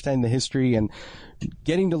research and understanding the history and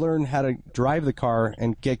getting to learn how to drive the car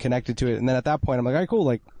and get connected to it. And then at that point I'm like, all right, cool,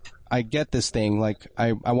 like I get this thing, like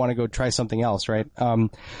I want to go try something else, right? So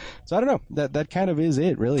I don't know, that kind of is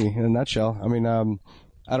it really in a nutshell. I mean,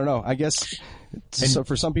 I don't know, I guess so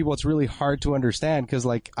for some people it's really hard to understand because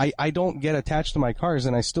like I don't get attached to my cars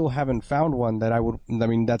and I still haven't found one that I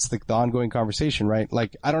mean that's the ongoing conversation, right?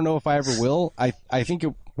 Like I don't know if I ever will. I think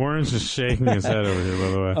it Warren's just shaking his head over here,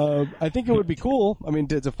 by the way. I think it would be cool. I mean,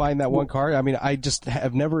 to find that one car. I mean, I just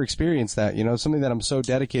have never experienced that, something that I'm so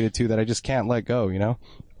dedicated to that I just can't let go,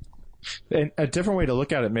 And a different way to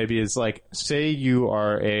look at it maybe is like, say you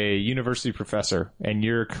are a university professor and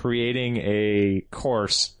you're creating a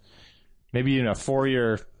course, maybe in a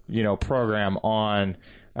 4-year, program on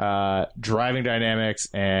driving dynamics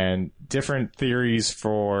and different theories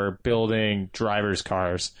for building drivers'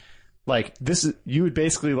 cars. Like you would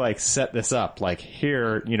basically like set this up, like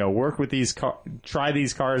here, work with these try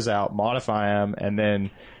these cars out, modify them, and then,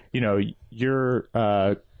 your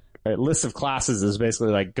a list of classes is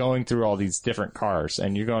basically like going through all these different cars,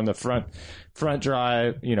 and you go on the front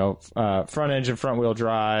drive, front engine, front wheel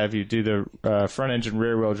drive. You do the front engine,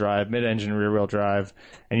 rear wheel drive, mid engine, rear wheel drive,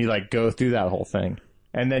 and you like go through that whole thing.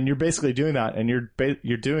 And then you're basically doing that, and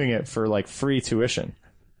you're doing it for like free tuition.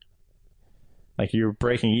 Like you're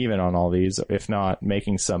breaking even on all these, if not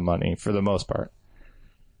making some money for the most part.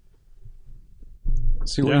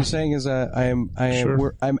 See, what you're saying is I'm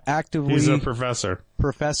actively He's a professor.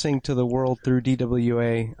 professing to the world through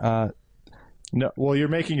DWA. No, well, you're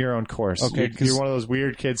making your own course. Okay, you're one of those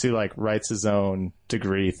weird kids who like writes his own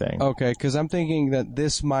degree thing. Okay, because I'm thinking that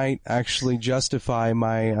this might actually justify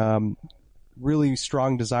my really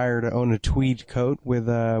strong desire to own a tweed coat with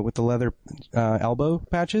the leather elbow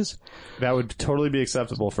patches. That would totally be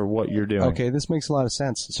acceptable for what you're doing. Okay, this makes a lot of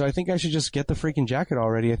sense. So I think I should just get the freaking jacket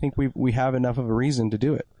already. I think we have enough of a reason to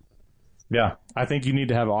do it. Yeah, I think you need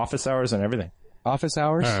to have office hours and everything. Office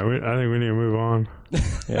hours? All right, I think we need to move on.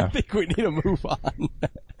 Yeah. I think we need to move on.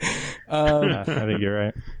 I think you're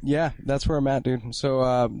right. Yeah, that's where I'm at, dude.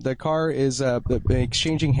 So the car is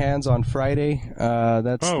exchanging hands on Friday.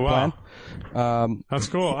 That's the plan. That's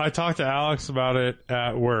cool. I talked to Alex about it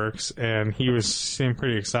at Works, and he seemed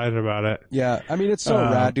pretty excited about it. Yeah, I mean, it's so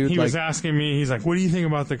rad, dude. He was asking me, he's like, what do you think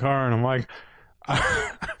about the car? And I'm like,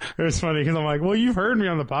 it was funny because I'm like, well, you've heard me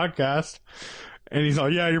on the podcast. And he's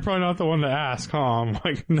like, yeah, you're probably not the one to ask, huh? I'm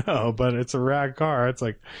like, no, but it's a rad car. It's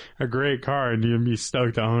like a great car, and you'd be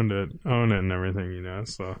stoked to own it and everything, you know?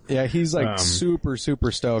 So Yeah, he's like super,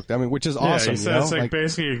 super stoked. I mean, which is awesome. Yeah, he said it's like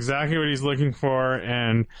basically exactly what he's looking for,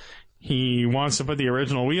 and he wants to put the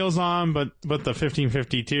original wheels on, but the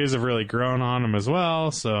 1552s have really grown on him as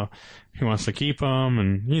well, so he wants to keep them,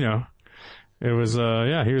 and, you know, it was,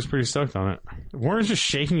 he was pretty stoked on it. Warren's just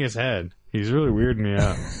shaking his head. He's really weirding me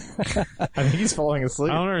out. I think he's falling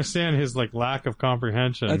asleep. I don't understand his, like, lack of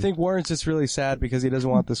comprehension. I think Warren's just really sad because he doesn't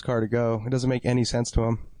want this car to go. It doesn't make any sense to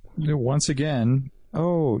him. Once again,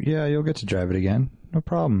 oh, yeah, you'll get to drive it again. No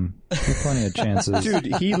problem. There's plenty of chances.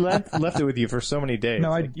 Dude, he left it with you for so many days.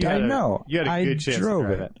 No, I know. You had a good chance drove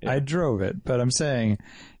to drive it. Yeah. I drove it, but I'm saying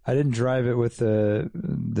I didn't drive it with the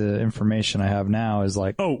information I have now is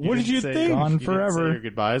like, oh, what did you think? Gone You didn't say forever. your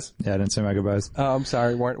goodbyes. Yeah, I didn't say my goodbyes. I'm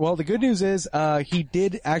sorry, Warren. Well, the good news is he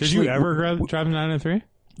did actually... Did you ever drive the 993?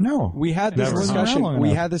 No. We had this Never. discussion. Long We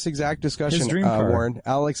enough. had this exact discussion, His dream car. Warren.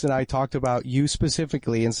 Alex and I talked about you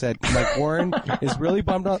specifically and said, like, Warren is really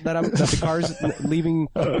bummed out that the car's leaving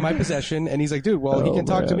my possession. And he's like, dude, well, he can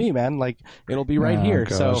talk to me, man. Like, it'll be right Oh, here.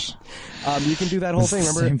 gosh. So, you can do that whole thing.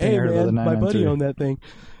 It's the Remember, same thing hey, I heard about man, the my buddy 993. owned that thing.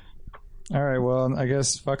 All right, well, I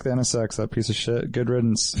guess fuck the NSX, that piece of shit. Good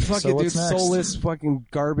riddance. Fuck So it, dude. what's next? Soulless fucking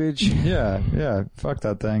garbage. Yeah, fuck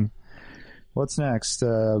that thing. What's next?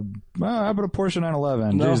 How about a Porsche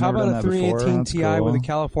 911? No, Jay's how never about done a that before. 318 That's Ti cool. with a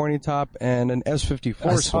California top and an S54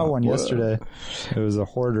 I saw swap? one yesterday. It was a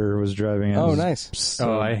hoarder was driving it. Oh, It was nice.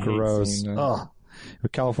 So I hate gross. seeing that. Ugh.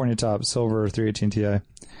 With California top, silver 318 Ti.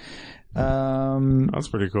 That's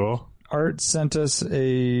pretty cool. Art sent us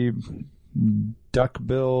a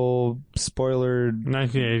duckbill spoilered.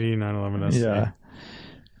 1980 911 SC. Yeah,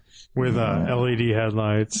 With LED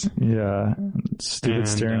headlights. yeah. Stupid And,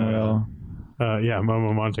 steering wheel.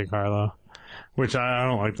 Momo Monte Carlo. Which I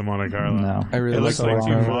don't like the Monte Carlo. No, I really It like looks the like long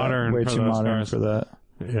too one. modern way for too those modern cars. for that.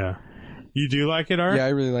 Yeah. You do like it, Art? Yeah, I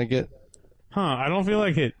really like it. Huh, I don't feel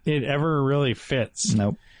like it ever really fits.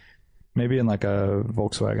 Nope. Maybe in like a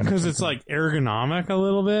Volkswagen. Because it's like ergonomic a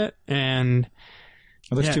little bit, and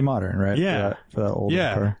it looks yeah. too modern, right? Yeah. for that old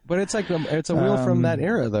Yeah. car. But it's like it's a wheel from that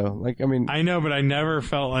era, though. Like, I mean, I know, but I never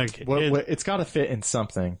felt like It's got to fit in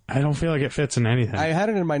something. I don't feel like it fits in anything. I had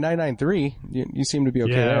it in my 993. You seem to be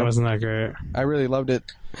okay yeah, there. it wasn't that great. I really loved it.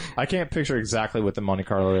 I can't picture exactly what the Monte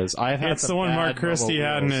Carlo is. I've had It's the some one bad Mark Christie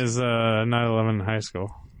Momo had in wheels. his 911 in high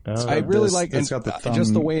school. I really this- like it's and got the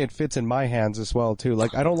just the thumb- way it fits in my hands as well too.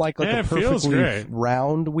 Like I don't like Yeah, a it feels perfectly great.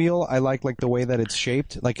 round wheel. I like the way that it's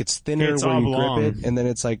shaped. Like it's thinner It's when you oblong. grip it, and then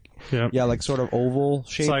it's like Yep. like sort of oval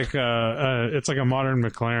shape. It's like a modern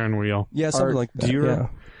McLaren wheel. yeah, something Art, like that. do you yeah.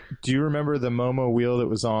 do you remember the Momo wheel that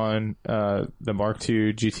was on the Mark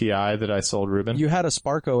II GTI that I sold Ruben? You had a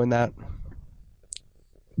Sparko in that.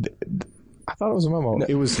 I thought it was a Momo. No.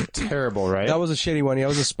 It was terrible, right? That was a shitty one. Yeah, it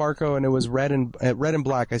was a Sparko, and it was red and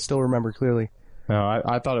black. I still remember clearly. No,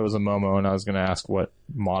 I thought it was a Momo, and I was going to ask what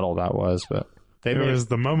model that was, but they It made was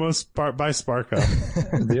the Momo by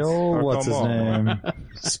Sparko. The old, what's his Momo. name?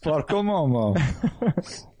 Sparko Momo.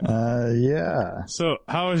 Yeah. So,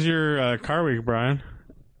 how was your car week, Brian?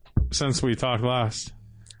 Since we talked last.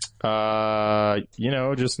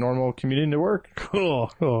 just normal commuting to work.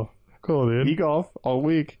 Cool, dude. E-golf all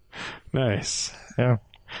week. Nice. Yeah.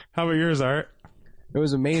 How about yours, Art? It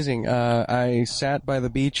was amazing. I sat by the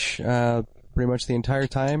beach pretty much the entire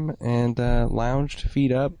time and lounged,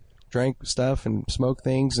 feet up, drank stuff, and smoked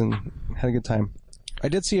things, and had a good time. I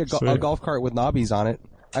did see a Sweet. golf cart with knobbies on it.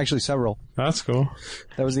 Actually, several. That's cool.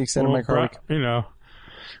 That was the extent of my car week.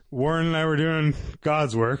 Warren and I were doing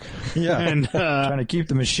God's work. Yeah. And, Trying to keep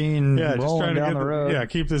the machine just rolling trying to down get the road.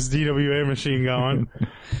 keep this DWA machine going.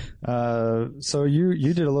 So you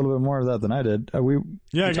did a little bit more of that than I did. I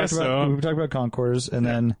guess so. We talked about Concours, and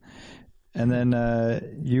then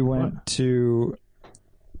you went to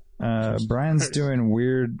Brian's doing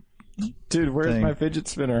weird. Dude, where's Thing. my fidget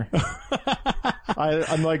spinner?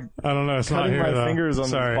 I'm like, I don't know. It's not Cutting here, my though. fingers on the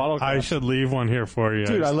Sorry. bottle cap. I should leave one here for you.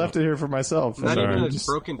 dude, I left it here for myself. Not Sorry. even a Just-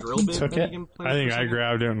 broken drill bit took that it. you can play I think with or I something?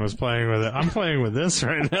 grabbed it and was playing with it. I'm playing with this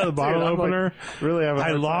right now, the bottle I'm like, opener. really having a I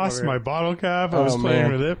hard time lost over my here. bottle cap. I was Oh, playing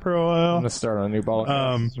man. with it for a I'm while. gonna start on a new bottle.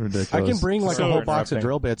 Um, It's ridiculous. I can bring like So- a whole box of interrupting.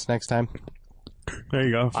 drill bits next time. There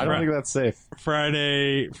you go. I don't think that's safe.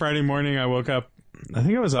 Friday morning, I woke up. I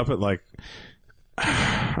think I was up at like.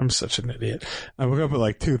 I'm such an idiot. I woke up at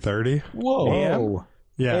like 2:30. Whoa.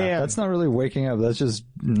 Yeah. That's not really waking up. That's just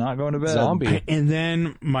not going to bed. Zombie. And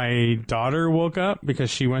then my daughter woke up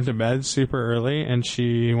because she went to bed super early and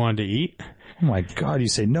she wanted to eat. Oh my God! You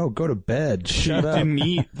say no. Go to bed. She Shut up. didn't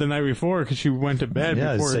eat the night before because she went to bed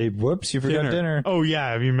Yeah. before Say whoops. You forgot dinner. Oh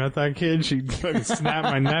yeah, have you met that kid? She fucking snapped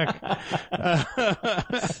my neck.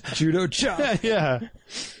 Judo chop. Yeah.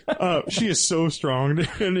 She is so strong, dude,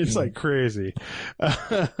 and it's like crazy.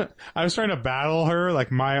 I was trying to battle her,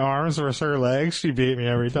 like my arms versus her legs. She beat me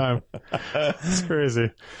every time. It's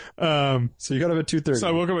crazy. So you got up at 2:30. So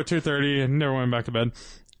I woke up at 2:30 and never went back to bed.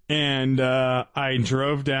 And I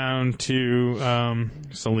drove down to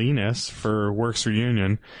Salinas for Works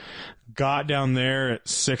Reunion. Got down there at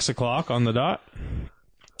 6 o'clock on the dot.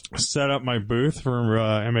 Set up my booth for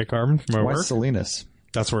MA Carbon for my Why work. Salinas?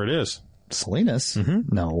 That's where it is. Salinas?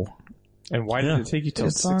 Mm-hmm. No. And why did it take you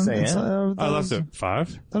till 6 a.m.? I left at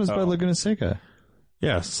 5. That was by Laguna Seca.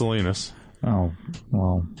 Yeah, Salinas. Oh,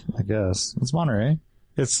 well, I guess. It's Monterey.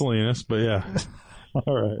 It's Salinas, but yeah. All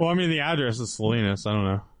right. Well, I mean, the address is Salinas. I don't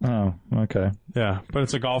know. Oh, okay. Yeah, but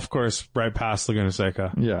it's a golf course right past Laguna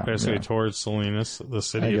Seca. Yeah, basically yeah. towards Salinas, the I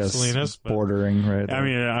city of guess Salinas. But, bordering, right? I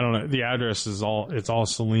mean, I don't know. The address is it's all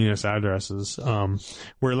Salinas addresses.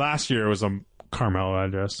 Where last year it was a Carmelo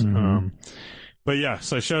address. Mm-hmm. But yeah,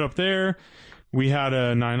 so I showed up there. We had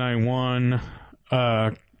a 991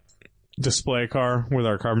 display car with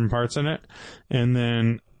our carbon parts in it, and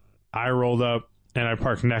then I rolled up and I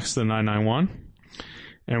parked next to the 991.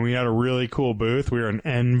 And we had a really cool booth. We were an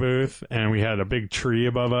N booth, and we had a big tree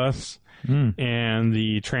above us. And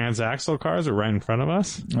the transaxle cars were right in front of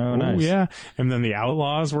us. Oh, nice. Yeah. And then the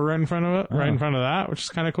Outlaws were right in front of it, right in front of that, which is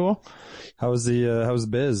kind of cool. How was the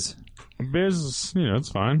biz? Biz, it's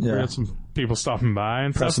fine. Yeah. We had some people stopping by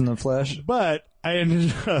and Pressing stuff. the flesh? But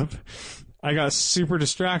I got super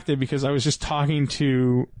distracted because I was just talking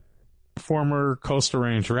to former Coastal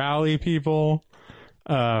Range Rally people.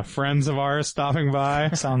 Friends of ours stopping by.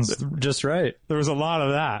 Sounds just right. There was a lot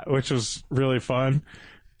of that, which was really fun.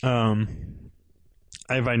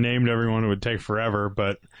 If I named everyone, it would take forever,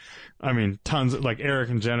 but I mean, tons of, like Eric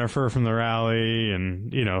and Jennifer from the rally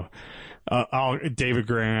and, David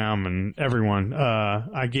Graham and everyone.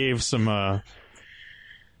 I gave some,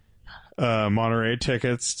 Monterey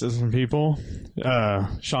tickets to some people.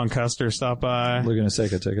 Sean Custer stopped by. Laguna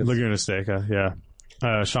Seca tickets. Laguna Seca,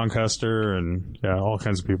 yeah. Sean Custer and all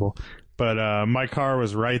kinds of people. But my car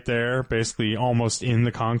was right there, basically almost in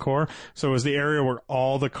the concourse. So it was the area where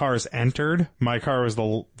all the cars entered. My car was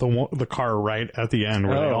the car right at the end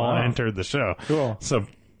where they all entered the show. Cool. So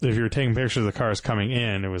if you were taking pictures of the cars coming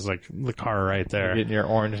in, it was like the car right there. You're getting your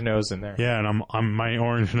orange nose in there. Yeah, and I'm my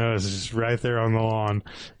orange nose is just right there on the lawn.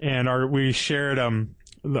 And we shared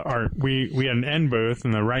we had an N booth,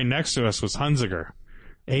 and right next to us was Hunziker.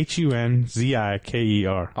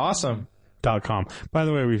 HUNZIKER. Awesome. .com. By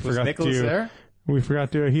the way, we Was forgot Nicholas to there?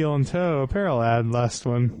 do a heel and toe apparel ad last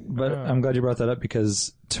one. But I'm glad you brought that up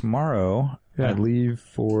because tomorrow I leave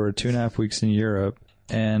for 2.5 weeks in Europe,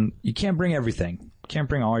 and you can't bring everything. You can't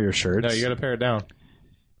bring all your shirts. No, you got to pare it down.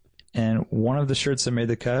 And one of the shirts that made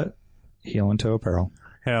the cut, heel and toe apparel.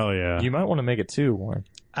 Hell yeah. You might want to make it two, Warren.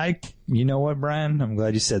 You know what, Brian? I'm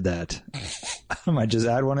glad you said that. I might just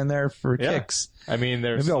add one in there for kicks. I mean,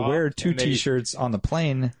 they're Maybe I'll wear soft 2 and T-shirts on the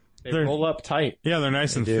plane. They roll up tight. Yeah, they're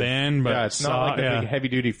nice and thin, but Yeah, it's not like the big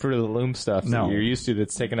heavy-duty Fruit of the Loom stuff No. that you're used to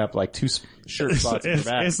that's taking up like 2 shirt spots in your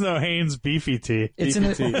back. it's no Hanes beefy tee. It's an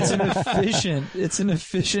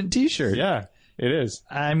efficient T-shirt. Yeah, it is.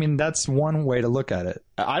 I mean, that's one way to look at it.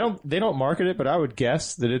 They don't market it, but I would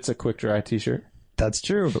guess that it's a quick dry t-shirt. That's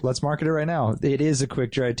true, but let's market it right now. It is a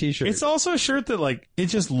quick dry T-shirt. It's also a shirt that like it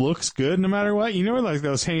just looks good no matter what. You know, like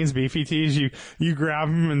those Hanes beefy tees, you grab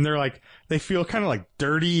them and they're like they feel kind of like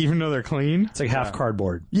dirty even though they're clean. It's like half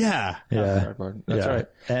cardboard. Yeah. Yeah. Cardboard. That's Yeah. right.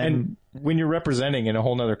 And- And when you're representing in a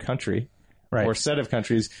whole other country Right. or set of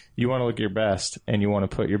countries, you want to look your best and you want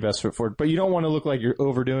to put your best foot forward, but you don't want to look like you're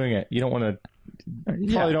overdoing it. You don't want to.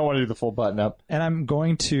 Probably don't want to do the full button up. And I'm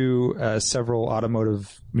going to several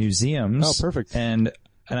automotive museums. Oh, perfect. And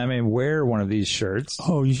I may wear one of these shirts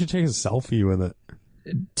Oh, you should take a selfie with it.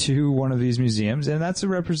 to one of these museums, and that's a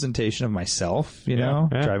representation of myself, know,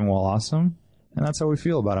 yeah. driving while awesome. And that's how we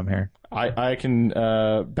feel about them here. I can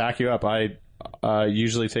back you up. I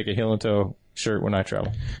usually take a heel and toe shirt when I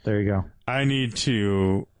travel. There you go. I need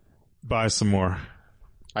to buy some more,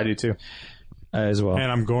 I do too. As well. and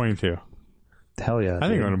I'm going to. Hell yeah. I think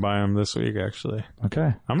I'm dude. going to buy them this week. Actually,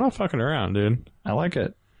 Okay. I'm not fucking around, dude. I like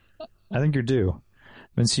it. I think you're due.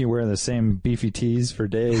 I've been seeing you wearing the same beefy tees for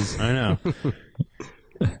days. I know.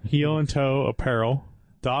 Heel and toe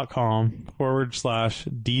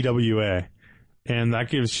apparel.com/DWA. And that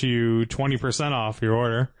gives you 20% off your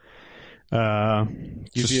order.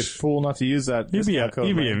 You'd be a fool not to use that. You'd be discount code,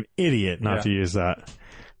 an man. idiot not Yeah. to use that.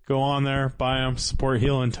 Go on there, buy them, support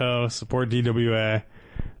Heel and Toe, support DWA,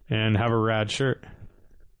 and have a rad shirt.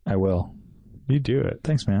 I will. You do it.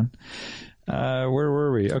 Thanks, man. Where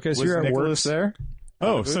were we? Okay, so Was you're at work. Nicholas there?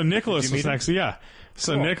 Oh, so Nicholas was next. Yeah.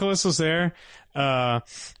 So Nicholas was there. I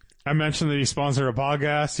mentioned that he sponsored a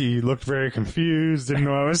podcast. He looked very confused, didn't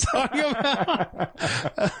know what I was talking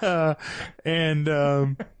about.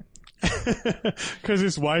 And, cause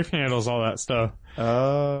his wife handles all that stuff.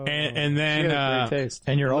 Oh. And then, She had great taste.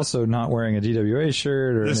 And you're also not wearing a DWA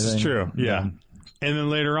shirt or this anything. is true. Yeah. And then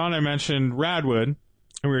later on I mentioned Radwood and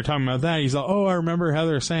we were talking about that. He's like, oh, I remember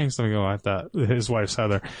Heather saying something about that. His wife's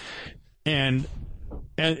Heather. And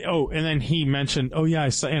then he mentioned, oh yeah, I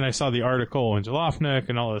saw the article in Jalopnik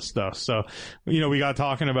and all this stuff. So, we got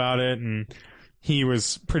talking about it and he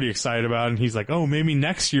was pretty excited about it. And he's like, oh, maybe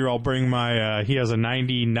next year I'll bring my, he has a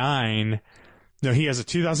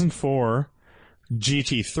 2004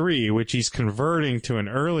 GT3, which he's converting to an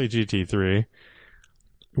early GT3,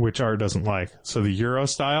 which Art doesn't like. So the Euro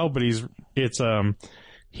style, but he's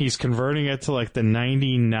converting it to like the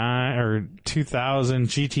 99 or 2000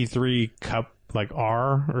 GT3 Cup, like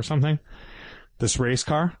R or something, this race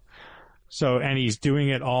car. So, and he's doing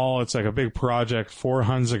it all. It's like a big project for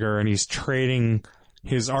Hunziker, and he's trading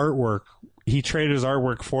his artwork. He traded his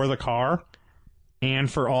artwork for the car and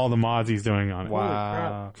for all the mods he's doing on it.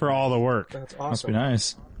 Wow. For all the work. That's Must be awesome.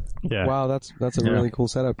 nice. Yeah. Wow, that's a really cool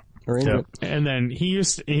setup arrangement. Yep. And then he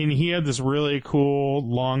had this really cool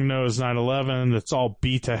long nose 911 that's all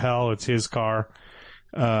beat to hell. It's his car.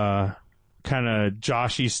 Kind of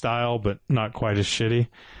Joshy style, but not quite as shitty.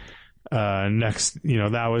 Next,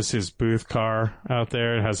 that was his booth car out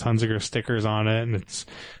there. It has Hunziker stickers on it, and it's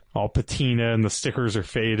all patina, and the stickers are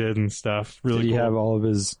faded and stuff. Really Did he cool. have all of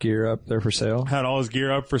his gear up there for sale? Had all his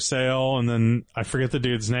gear up for sale, and then I forget the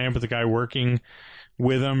dude's name, but the guy working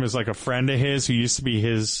with him is like a friend of his who used to be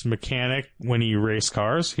his mechanic when he raced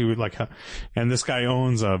cars. He would and this guy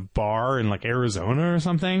owns a bar in like Arizona or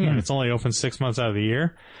something, and it's only open 6 months out of the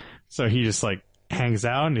year. So he just like hangs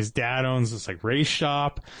out, and his dad owns this like race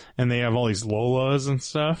shop, and they have all these Lolas and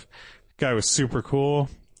stuff. Guy was super cool.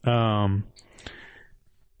 Yeah,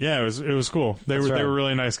 it was cool. They were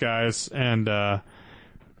really nice guys, and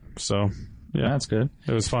so yeah, That's good.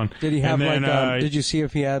 it was fun. Did he have And then, did you see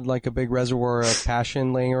if he had like a big reservoir of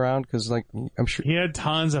passion laying around? Because like I'm sure he had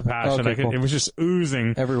tons of passion. Okay, cool. It was just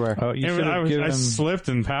oozing. everywhere. Oh, you And should have given I him. slipped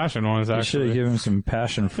in passion once. You should have Actually, given him some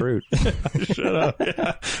passion fruit. shut up.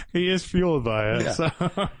 Yeah. He is fueled by it. So.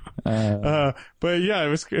 But yeah, it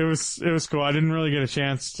was cool. I didn't really get a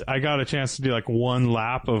chance. I got a chance to do like one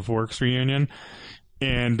lap of Works Reunion,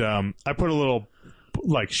 and I put a little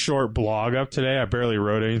like short blog up today. I barely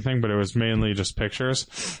wrote anything, but it was mainly just pictures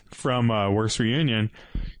from Works Reunion,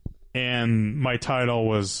 and my title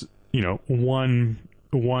was one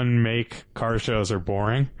make car shows are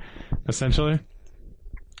boring, essentially,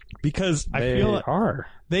 because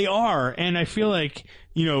They are, and I feel like,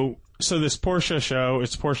 so this Porsche show,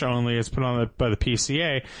 it's Porsche only, it's put on by the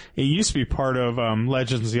PCA. It used to be part of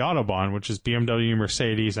Legends the Autobahn, which is BMW,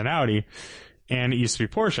 Mercedes, and Audi, and it used to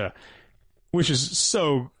be Porsche, which is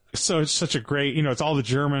such a great, it's all the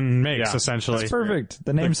German makes, essentially. That's perfect.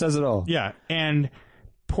 The name says it all. Yeah, and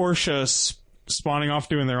Porsche spawning off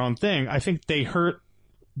doing their own thing, I think they hurt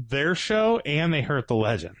their show and they hurt the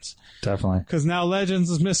Legends. Definitely. Because now Legends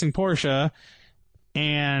is missing Porsche,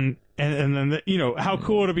 and then how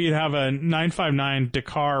cool would it be to have a 959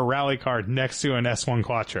 Dakar rally car next to an S1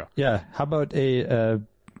 Quattro? Yeah. How about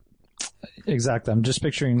exactly. I'm just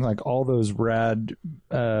picturing like all those rad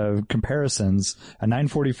comparisons. A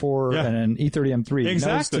 944 and an E30 M3.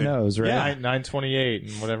 Exactly. Nose to nose, right? Yeah. 928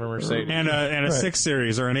 and whatever Mercedes. And a Right. 6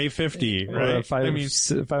 Series or an 850, Or right? a 500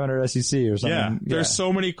 SEC or something. Yeah, there's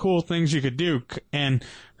so many cool things you could do, and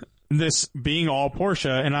this being all Porsche,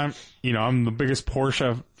 and I'm the biggest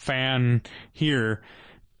Porsche fan here,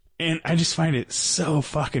 and I just find it so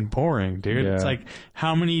fucking boring, dude. Yeah. It's like,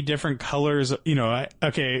 how many different colors,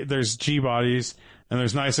 there's G bodies, and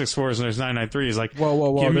there's 964s, and there's 993s. Like,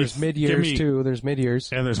 Whoa! give me- There's mid years give me- too. There's mid years.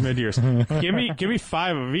 and there's mid years. give me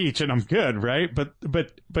 5 of each, and I'm good, right?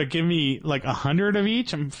 But give me like 100 of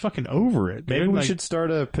each, I'm fucking over it. Maybe dude. we Like, should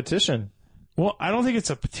start a petition. Well, I don't think it's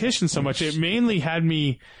a petition so much. It really had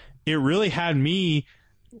me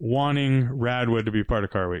wanting Radwood to be part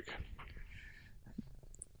of Car Week.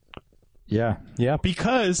 Yeah. Yeah.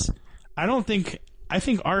 Because I think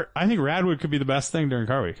Radwood could be the best thing during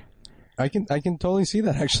Car Week. I can totally see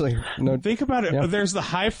that actually. No, Think about it. Yeah. There's the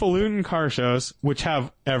highfalutin car shows, which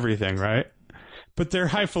have everything, right? But they're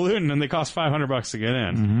highfalutin and they cost $500 to get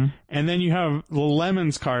in. Mm-hmm. And then you have the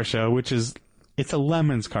Lemons car show, which is it's a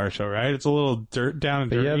Lemons car show, right? It's a little dirt down and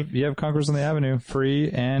But dirty. you have Conquerors on the Avenue, free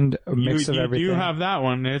and a mix of everything. You do have that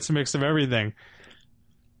one, and it's a mix of everything.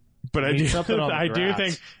 But I do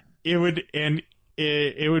think it would, and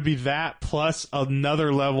it would be that plus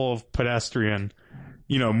another level of pedestrian,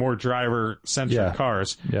 more driver-centric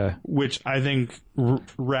cars. Yeah. Which I think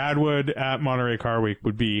Radwood at Monterey Car Week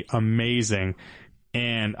would be amazing.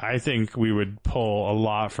 And I think we would pull a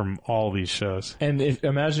lot from all these shows. And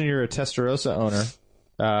imagine you're a Testarossa owner.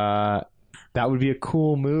 That would be a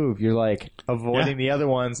cool move. You're like avoiding the other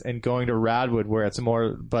ones and going to Radwood where it's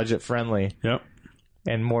more budget friendly. Yep.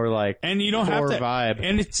 And more like and you don't have to vibe.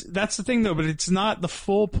 And that's the thing though, but it's not the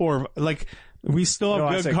full pour. Like we still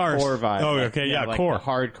have good cars. Core vibe. Oh, okay, like core,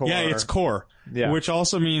 hardcore. Yeah, it's core. Yeah. Which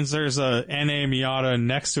also means there's a NA Miata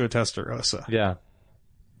next to a Testarossa. Yeah.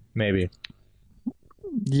 Maybe.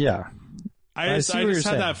 Yeah. I just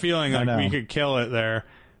had that feeling like we could kill it there.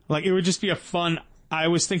 Like it would just be a fun. I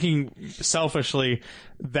was thinking selfishly,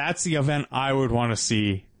 that's the event I would want to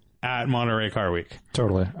see at Monterey Car Week.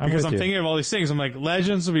 Totally. Because I'm thinking of all these things. I'm like,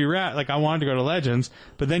 Legends would be rad. Like I wanted to go to Legends,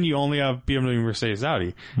 but then you only have BMW, Mercedes,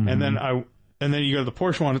 Audi, and then you go to the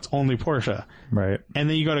Porsche one. It's only Porsche, right? And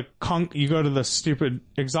then you go to the stupid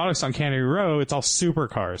exotics on Cannery Row. It's all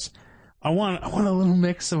supercars. I want a little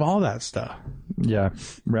mix of all that stuff. Yeah,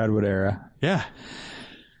 Radwood era. Yeah,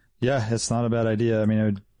 it's not a bad idea. I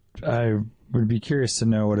mean, I would be curious to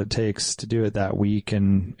know what it takes to do it that week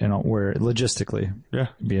and where logistically. Yeah,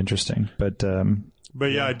 it'd be interesting. But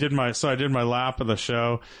yeah, I did my lap of the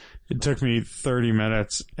show. It took me 30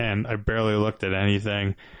 minutes, and I barely looked at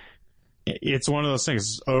anything. It's one of those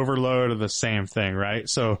things, overload of the same thing, right?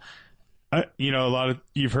 So.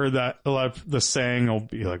 You've heard that a lot of the saying will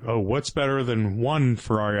be like, oh, what's better than one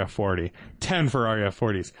Ferrari F40? 10 Ferrari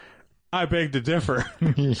F40s. I beg to differ.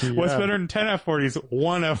 What's better than 10 F40s?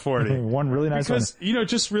 One F40. One really nice one. Because,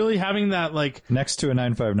 just really having that, like... next to a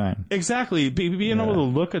 959. Exactly. Being able to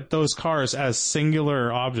look at those cars as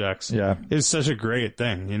singular objects is such a great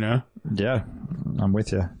thing, Yeah, I'm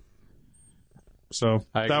with you. So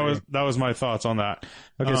that was my thoughts on that.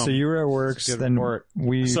 Okay, so you were at Works, then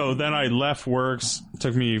then I left Works. It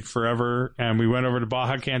took me forever, and we went over to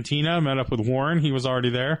Baja Cantina, met up with Warren. He was already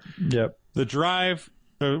there. Yep. The drive,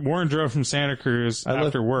 Warren drove from Santa Cruz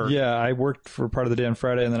after work. Yeah, I worked for part of the day on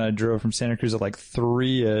Friday, and then I drove from Santa Cruz at like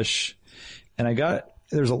 3-ish, and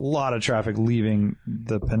there's a lot of traffic leaving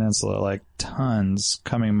the peninsula, like tons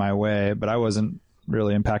coming my way, but I wasn't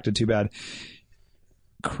really impacted too bad.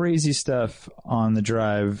 Crazy stuff on the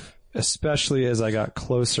drive, especially as I got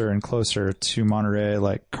closer and closer to Monterey,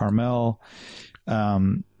 like Carmel.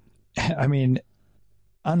 I mean,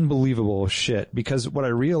 unbelievable shit, because what I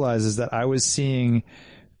realized is that I was seeing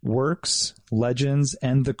Works, Legends,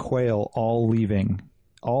 and the Quail all leaving.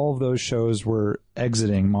 All of those shows were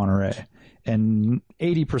exiting Monterey, and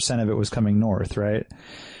 80% of it was coming north, right?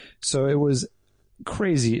 So it was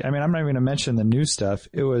crazy. I mean, I'm not even going to mention the new stuff.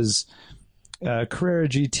 It was Carrera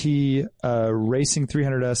GT, Racing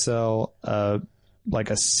 300 SL,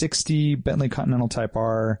 like a 60 Bentley Continental Type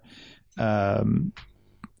R,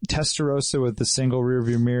 Testarossa with the single rear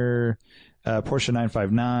view mirror, Porsche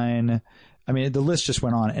 959. I mean, the list just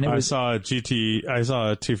went on, and I saw a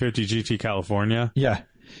 250 GT California. Yeah.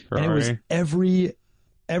 Ferrari. And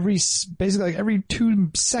it was basically like every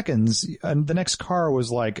 2 seconds, and the next car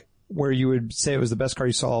was like, where you would say it was the best car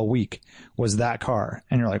you saw all week was that car.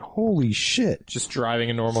 And you're like, holy shit. Just driving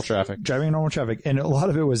in normal traffic. And a lot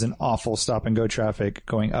of it was an awful stop and go traffic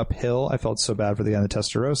going uphill. I felt so bad for the guy in the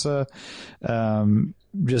Testarossa.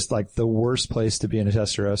 Just like the worst place to be in a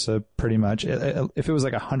Testarossa, pretty much. If it was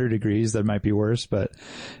like 100 degrees, that might be worse, but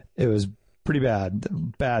it was pretty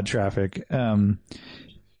bad traffic. And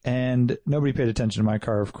nobody paid attention to my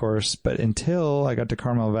car, of course, but until I got to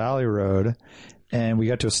Carmel Valley Road, and we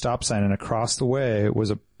got to a stop sign, and across the way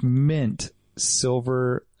was a mint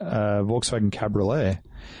silver Volkswagen Cabriolet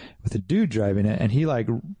with a dude driving it, and he like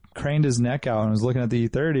craned his neck out and was looking at the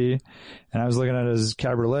E30, and I was looking at his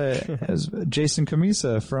Cabriolet as Jason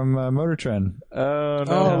Camisa from Motor Trend. Oh,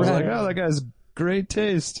 no. I was like, oh, that guy's great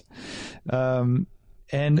taste. And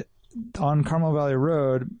on Carmel Valley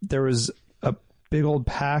Road, there was a big old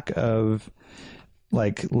pack of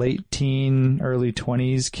like late teen, early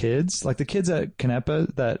 20s kids, like the kids at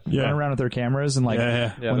Canepa that run around with their cameras and like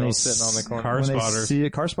when they sitting on the corner.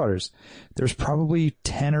 Car spotters. There's probably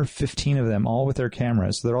 10 or 15 of them all with their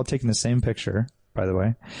cameras. So they're all taking the same picture, by the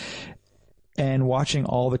way, and watching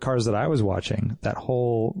all the cars that I was watching. That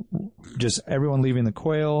whole, just everyone leaving the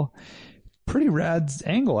Quail. Pretty rad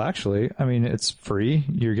angle, actually. I mean, it's free.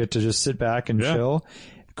 You get to just sit back and chill.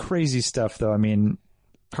 Crazy stuff, though. I mean,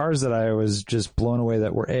 cars that I was just blown away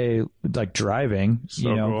that were like driving, So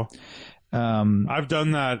you know. cool. I've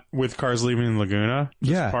done that with cars leaving Laguna.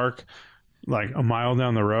 Just park like a mile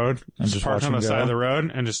down the road, and just park on the side of the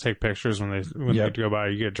road and just take pictures when they go by.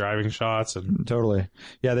 You get driving shots and totally.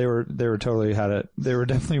 Yeah, they were totally they were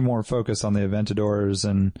definitely more focused on the Aventadors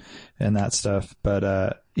and that stuff.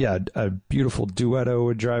 But yeah, a beautiful Duetto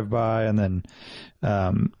would drive by, and then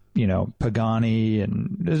you know, Pagani,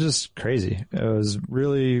 and it was just crazy. It was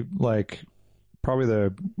really like probably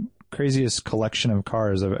the craziest collection of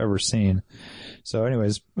cars I've ever seen. So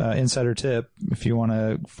anyways, insider tip, if you want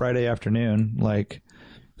a Friday afternoon, like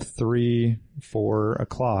 3-4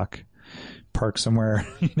 o'clock, park somewhere,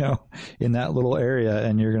 you know, in that little area,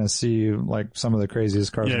 and you're going to see like some of the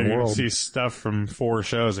craziest cars in the world. You see stuff from 4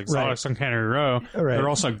 shows, Exotics on Cannery Row. Right. They're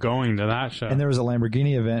also going to that show. And there was a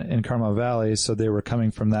Lamborghini event in Carmel Valley, so they were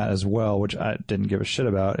coming from that as well, which I didn't give a shit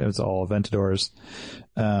about. It was all Aventadors.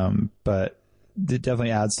 But it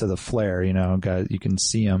definitely adds to the flair, you know, guys, you can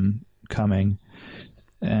see them coming.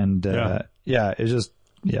 And, it's just,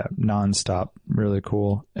 nonstop, really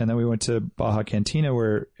cool. And then we went to Baja Cantina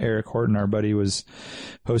where Eric Horton, our buddy, was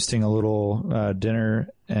hosting a little, dinner,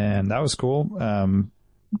 and that was cool.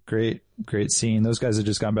 Great scene. Those guys had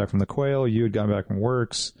just gotten back from the Quail. You had gotten back from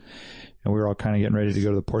Works, and we were all kind of getting ready to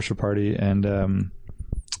go to the Porsche party. And,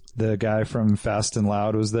 the guy from Fast and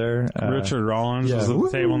Loud was there. Richard Rollins was at the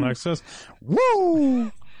table next to us.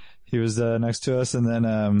 Woo! He was next to us, and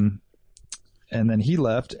then he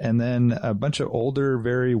left, and then a bunch of older,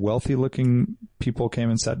 very wealthy-looking people came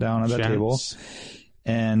and sat down at that table.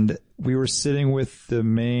 And we were sitting with the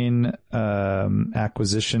main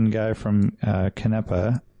acquisition guy from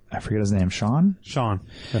Canepa. I forget his name. Sean?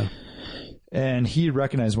 Yeah. And he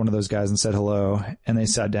recognized one of those guys and said hello, and they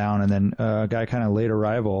sat down, and then a guy kind of late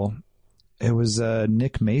arrival. It was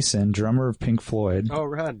Nick Mason, drummer of Pink Floyd. Oh,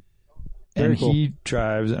 rad. And he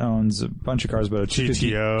owns a bunch of cars, but a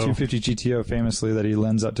 250 GTO famously that he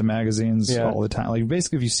lends out to magazines all the time. Like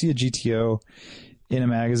basically if you see a GTO in a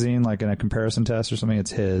magazine, like in a comparison test or something,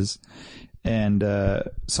 it's his. And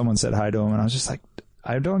someone said hi to him, and I was just like,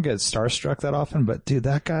 I don't get starstruck that often, but dude,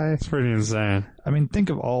 that guy... It's pretty insane. I mean, think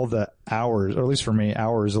of all the hours, or at least for me,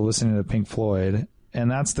 hours of listening to Pink Floyd, and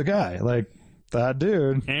that's the guy. Like, that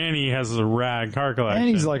dude. And he has a rad car collection. And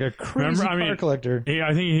he's like a crazy car collector.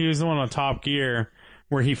 I think he was the one on Top Gear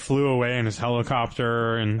where he flew away in his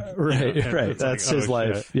helicopter. And Right. That's like, his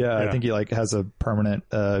life. Yeah, I think he like has a permanent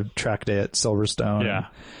track day at Silverstone.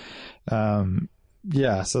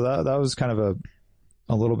 Yeah. So that was kind of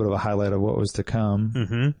a little bit of a highlight of what was to come.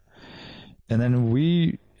 Mm-hmm. And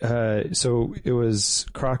then so it was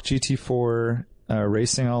Croc GT4,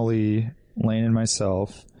 Racing Ali, Lane and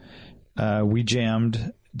myself. We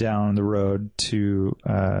jammed down the road to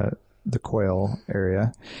the Quail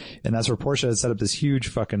area, and that's where Porsche had set up this huge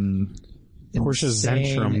fucking Porsche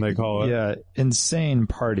Zentrum, they call it. Yeah, insane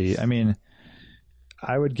party. I mean,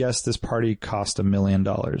 I would guess this party cost $1 million.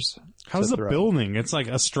 How's the building? It's like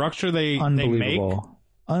a structure they make.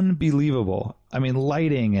 Unbelievable. I mean,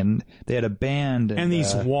 lighting, and they had a band, and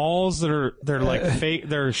these walls they're like fake.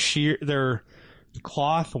 They're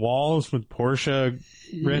cloth walls with Porsche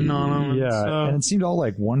written on them. Yeah, and it seemed all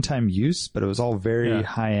like one-time use, but it was all very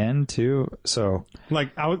high-end too. So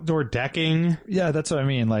like outdoor decking. Yeah, that's what I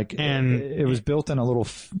mean. Like, and it was built in a little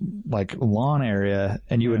like lawn area,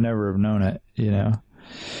 and you would never have known it, you know.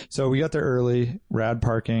 So we got there early. Rad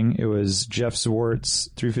parking. It was Jeff Zwart's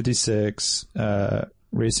 356,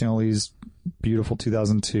 Racing Ali's beautiful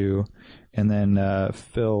 2002, and then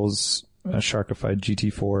Phil's Sharkified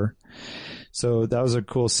GT4. So that was a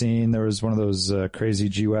cool scene. There was one of those crazy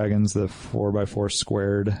G-Wagons, the 4x4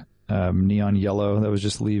 squared, neon yellow that was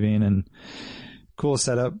just leaving, and cool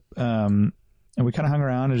setup. And we kind of hung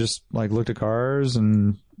around and just like looked at cars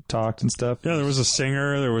and talked and stuff. Yeah, there was a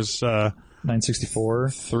Singer. There was 964.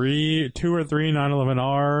 2 or 3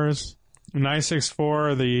 911Rs. 964,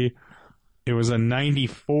 it was a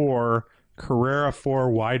 94 Carrera 4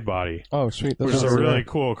 wide body. Oh, sweet. Which is a really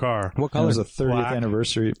cool car. What color? It was a 30th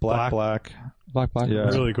anniversary. Black. Yeah.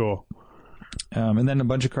 Really cool. And then a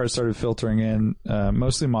bunch of cars started filtering in,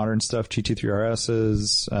 mostly modern stuff, GT3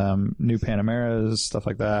 RSs, new Panameras, stuff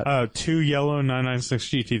like that. 2 yellow 996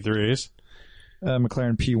 GT3s.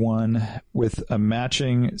 McLaren P1 with a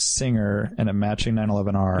matching Singer and a matching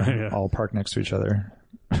 911R all parked next to each other.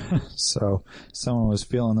 So someone was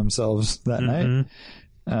feeling themselves that night.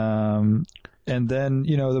 And then,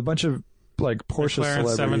 you know, the bunch of like Porsche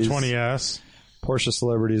McLaren celebrities. 720S. Porsche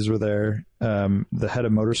celebrities were there. The head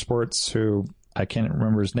of motorsports, who I can't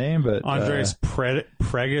remember his name, but Andres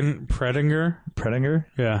Predinger. Predinger.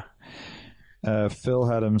 Yeah. Phil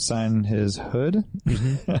had him sign his hood.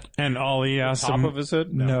 And Ali asked Top him, of his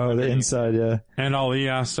hood? No, the inside, yeah. and Ali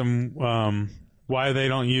asked him why they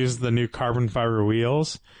don't use the new carbon fiber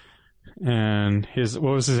wheels. And what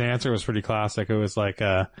was his answer? It was pretty classic. It was like,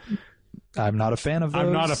 I'm not a fan of those.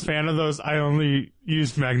 I'm not a fan of those. I only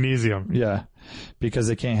use magnesium. Yeah, because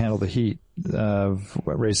they can't handle the heat of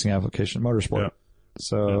racing application, motorsport. Yeah.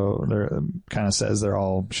 So they're kind of says they're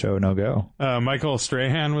all show no go. Michael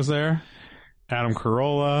Strahan was there. Adam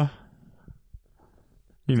Carolla.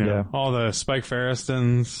 Yeah. All the Spike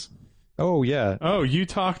Ferristons. Oh yeah. Oh, you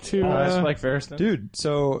talked to Spike Ferriston. Dude,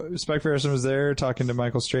 so Spike Ferriston was there talking to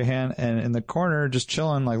Michael Strahan, and in the corner, just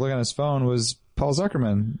chilling, like looking at his phone, was Paul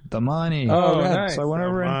Zuckerman, the money. Oh, nice. So I went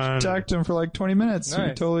over and talked to him for like 20 minutes.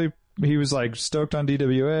 Nice. He was like stoked on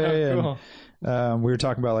DWA, Oh, cool. and we were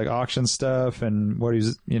talking about like auction stuff and what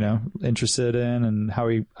he's, interested in, and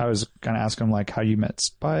I was kind of asking him like how you met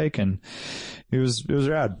Spike, and it was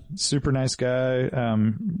rad. Super nice guy.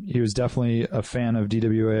 He was definitely a fan of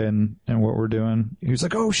DWA and what we're doing. He was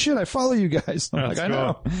like, "Oh shit, I follow you guys." I'm like, "I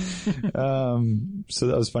know." So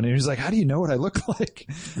that was funny. He was like, "How do you know what I look like?"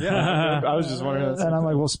 Yeah, I was just wondering. And I'm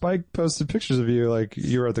like, "Well, Spike posted pictures of you, like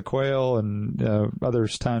you were at the Quail and other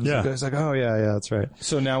times." Yeah. He's like, "Oh yeah, that's right."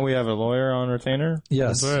 So now we have a lawyer on retainer?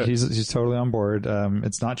 Yes, That's right. he's totally on board.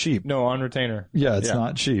 It's not cheap. No, on retainer. Yeah, it's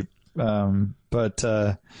not cheap.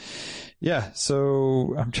 Yeah,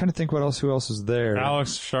 so I'm trying to think who else was there.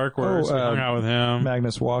 Alex Sharkworth. We hung out with him.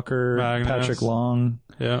 Magnus Walker, Patrick Long.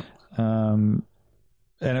 Yeah. And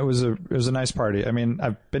it was a nice party. I mean,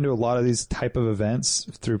 I've been to a lot of these type of events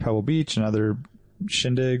through Pebble Beach and other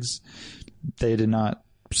shindigs. They did not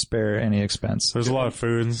spare any expense. There's a lot of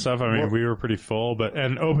food and stuff. I mean, we were pretty full, but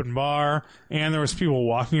an open bar, and there was people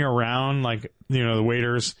walking around, like, the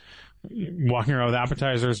waiters walking around with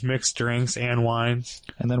appetizers, mixed drinks, and wines.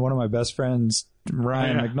 And then one of my best friends,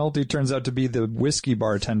 Ryan McNulty, turns out to be the whiskey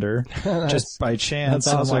bartender just by chance.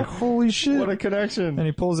 That's I was awesome. like, holy shit. What a connection. And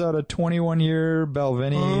he pulls out a 21-year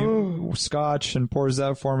Balvenie scotch and pours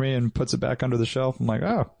that for me and puts it back under the shelf. I'm like,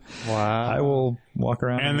 oh, Wow. I will walk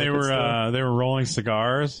around. And they look at stuff. were rolling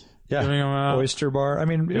cigars. Yeah, giving them out. oyster bar. I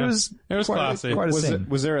mean, it was quite, classy. Quite a Was, scene.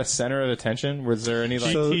 was there a center of attention? Was there any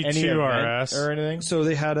like GT2 any event RS. or anything? So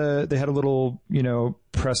they had a little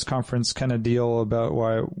press conference kind of deal about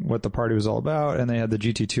what the party was all about, and they had the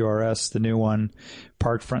GT2 RS, the new one,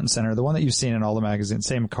 parked front and center, the one that you've seen in all the magazines,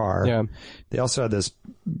 same car. Yeah. They also had this,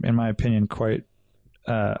 in my opinion, quite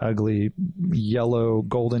ugly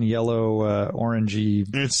golden yellow, orangey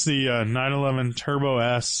It's the 911 Turbo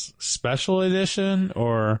S Special Edition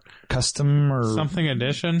or custom or something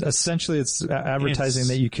edition. Essentially, it's advertising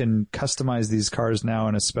that you can customize these cars now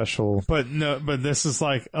in a special. But this is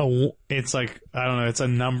like it's like, I don't know, it's a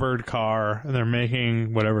numbered car, and they're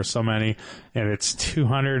making whatever, so many, and it's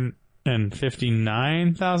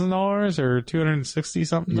 $259,000 or $260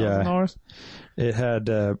 something $1,000. It had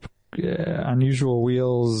unusual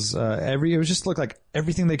wheels. It was just looked like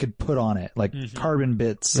everything they could put on it, like carbon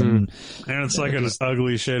bits, and it's like an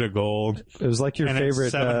ugly shade of gold. it was like your And favorite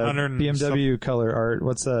it's 700 and BMW color art.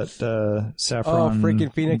 What's that? Saffron.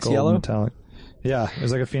 freaking Phoenix gold yellow? metallic. Yeah, it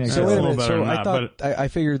was like a Phoenix So Yeah, wait a it's a yellow. minute. little So better I than thought that, I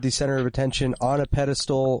figured the center of attention on a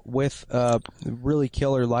pedestal with really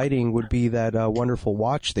killer lighting would be that wonderful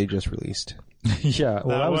watch they just released. Yeah,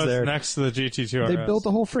 well, that was there. next to the GT2 RS. They built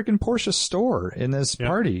a whole freaking Porsche store in this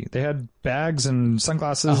party. They had bags and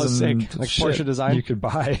sunglasses Oh, and sick. Like shit Porsche design? you could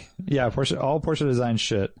buy. Yeah, all Porsche design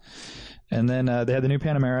shit. And then they had the new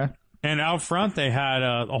Panamera. And out front, they had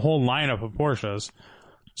a whole lineup of Porsches.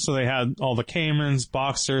 So they had all the Caymans,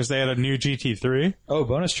 Boxsters. They had a new GT3. Oh,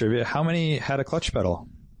 bonus trivia. How many had a clutch pedal?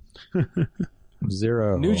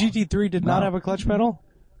 0. New GT3 did not have a clutch pedal?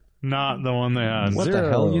 Not the one they had. What Zero. the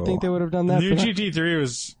hell? You think they would have done The that? new for that? GT3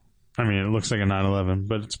 was, I mean, it looks like a 911,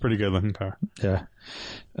 but it's a pretty good looking car. Yeah.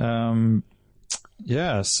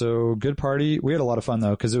 Yeah, so good party. We had a lot of fun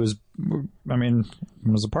though, because it was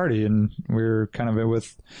a party, and we were kind of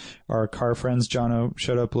with our car friends. Jono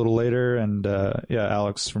showed up a little later, and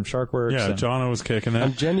Alex from Sharkworks. Yeah, and Jono was kicking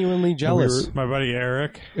I'm it. genuinely jealous. My buddy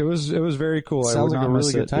Eric. It was very cool. I Sounds would like not a really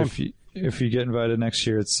miss good it. time. If you get invited next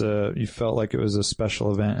year, it's you felt like it was a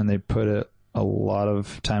special event, and they put a lot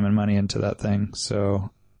of time and money into that thing.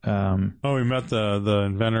 So. Oh, we met the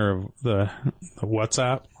inventor of the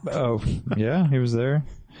WhatsApp. Oh, yeah, he was there.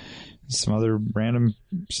 Some other random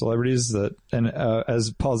celebrities and as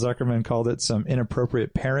Paul Zuckerman called it, some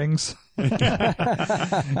inappropriate pairings.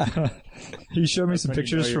 He showed me some when you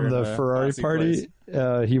pictures know from you're the in a Ferrari classy party.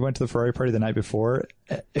 He went to the Ferrari party the night before.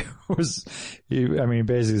 It was,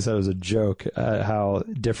 basically said it was a joke how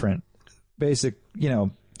different, basic,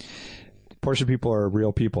 Porsche people are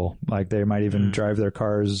real people. Like they might even drive their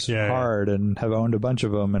cars hard and have owned a bunch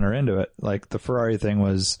of them and are into it. Like the Ferrari thing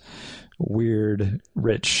was weird,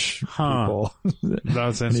 rich people.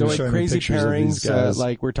 That's So like crazy pairings,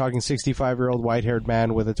 like we're talking 65-year-old white-haired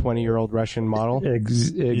man with a 20-year-old Russian model.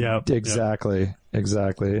 Exactly.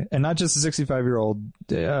 And not just a 65-year-old,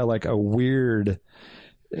 like a weird,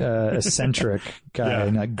 eccentric guy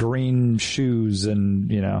in like green shoes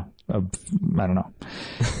and, I don't know.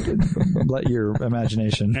 Let your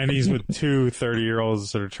imagination. And he's with two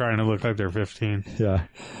 30-year-olds that are trying to look like they're 15. Yeah.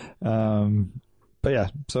 But yeah,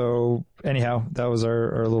 so anyhow, that was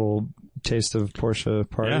our little taste of Porsche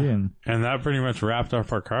party. And that pretty much wrapped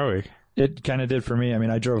up our car week. It kind of did for me. I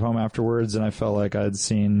mean, I drove home afterwards and I felt like I'd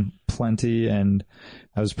seen plenty, and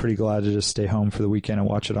I was pretty glad to just stay home for the weekend and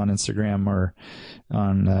watch it on Instagram or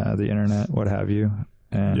on the internet, what have you.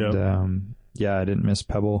 And I didn't miss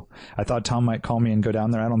Pebble. I thought Tom might call me and go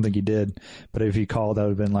down there. I don't think he did, but if he called, that would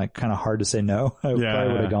have been like kind of hard to say no. I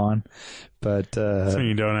probably would have gone. But so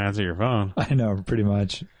you don't answer your phone. I know, pretty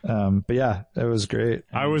much. But yeah, it was great.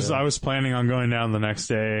 I was planning on going down the next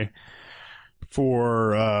day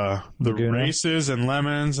for the races and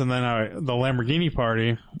lemons, and then the Lamborghini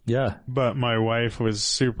party. Yeah. But my wife was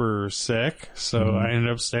super sick, so I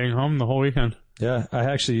ended up staying home the whole weekend. Yeah, I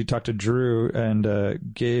actually talked to Drew and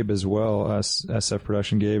Gabe as well, SF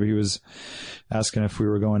Production Gabe. He was asking if we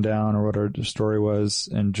were going down or what our story was,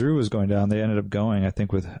 and Drew was going down. They ended up going, I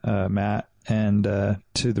think, with Matt and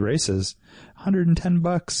to the races.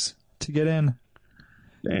 $110 to get in.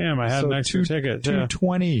 Damn, I had an extra ticket.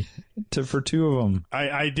 $220 for two of them.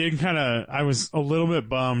 I was a little bit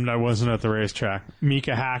bummed I wasn't at the racetrack.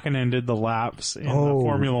 Mika Hakkinen did the laps in the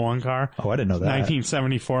Formula One car. Oh, I didn't know that.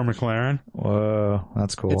 1974 McLaren. Whoa,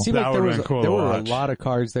 that's cool. It seemed like there were a lot of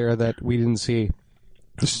cars there that we didn't see.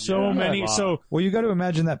 So many. Well, you got to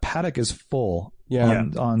imagine that paddock is full. Yeah,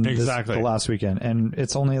 on the last weekend, and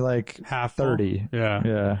it's only like half 30.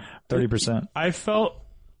 Full. 30%. I felt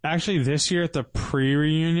actually this year at the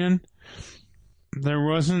pre-reunion,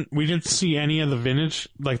 we didn't see any of the vintage,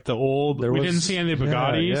 like the old, didn't see any of the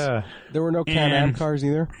Bugattis. Yeah. There were no Can-Am cars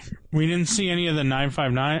either. We didn't see any of the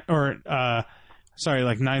 959, or,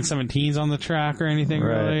 like 917s on the track or anything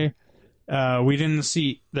really. We didn't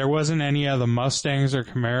see, there wasn't any of the Mustangs or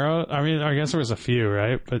Camaro. I mean, I guess there was a few,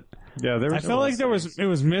 right? But yeah, I felt like it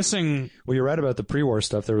was missing. Well, you're right about the pre-war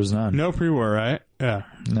stuff. There was none. No pre-war, right? Yeah.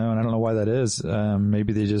 No, and I don't know why that is.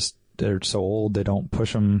 Maybe they're so old they don't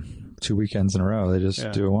push them 2 weekends in a row. They just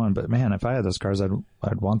do it one. But man, if I had those cars,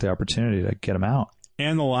 I'd want the opportunity to get them out.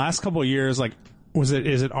 And the last couple of years, like, is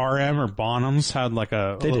it RM or Bonhams had like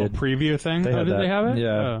a little preview thing? Did they have it?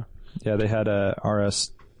 Yeah. Yeah, they had a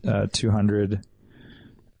RS 200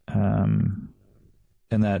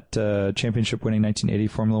 in that championship winning 1980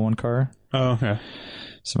 Formula One car. Oh, okay.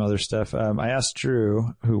 Some other stuff. I asked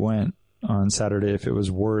Drew, who went on Saturday, if it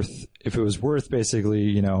was worth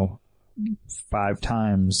basically, 5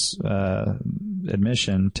 times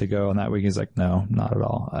admission to go on that week. He's like, no, not at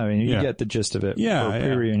all. I mean, you get the gist of it for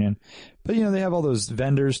pre-reunion. But, they have all those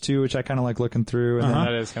vendors too, which I kind of like looking through. And then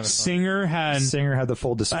that is kind of Singer had the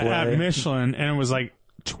full display at Michelin, and it was like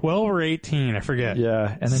 12 or 18, I forget.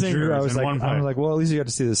 Yeah, and then Singers Drew, I was like, well, at least you got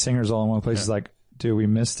to see the Singers all in one place. He's like, dude, we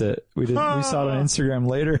missed it. We saw it on Instagram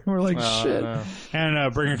later, and we're like, shit. No.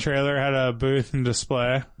 And Bring a Trailer had a booth and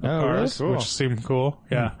display of cars, really? Cool. Which seemed cool.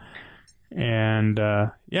 Yeah. And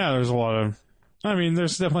there's a lot of. I mean,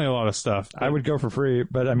 there's definitely a lot of stuff. I would go for free,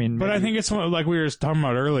 but I mean, I think it's like we were talking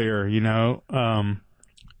about earlier. One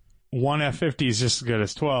F50 is just as good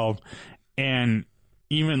as 12, and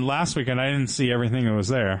even last weekend, I didn't see everything that was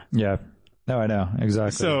there. Yeah. No, I know.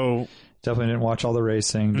 Exactly. So definitely didn't watch all the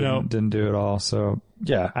racing. Didn't do it all. So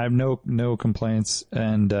yeah, I have no complaints.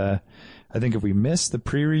 And, I think if we missed the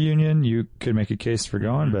pre-reunion, you could make a case for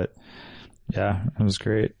going, but yeah, it was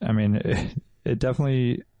great. I mean, it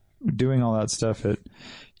definitely doing all that stuff.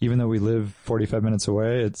 Even though we live 45 minutes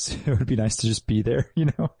away, it would be nice to just be there,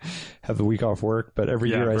 have the week off work. But every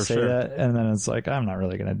year I say that, and then it's like, I'm not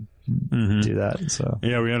really going to do that. So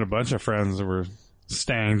yeah, we had a bunch of friends that were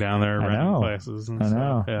staying down there, renting places. And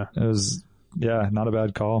know. Yeah, it was not a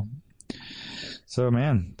bad call. So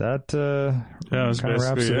man, that was kind of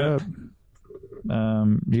wraps it up.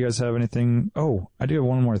 Do you guys have anything? Oh, I do have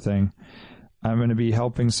one more thing. I'm going to be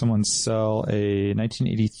helping someone sell a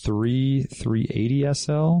 1983 380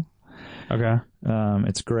 SL. Okay.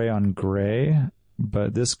 It's gray on gray,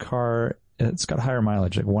 but this car, it's got higher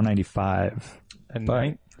mileage, like 195. A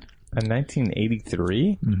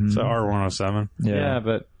 1983? Mm-hmm. So R107. Yeah,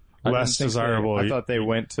 but less desirable. I thought they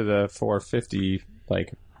went to the 450,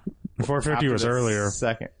 like 450 was earlier.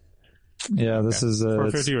 Second. Yeah, this is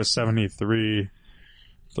 450 was 73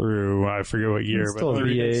 through I forget what year, It's but still a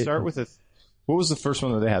V8. Start with what was the first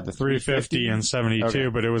one that they had? The 350 and 72, Okay.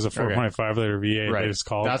 but it was a 4.5 liter V8. Right. They just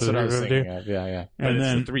called That's it the what I was 350. thinking of. Yeah. And And then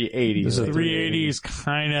then the 380. This is The a 380 is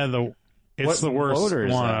kind of What the worst motor one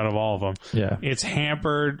is that? out of all of them. Yeah. It's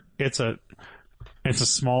hampered. It's a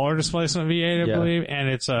smaller displacement V8, I Yeah. believe, and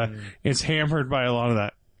it's hampered by a lot of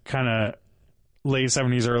that kind of late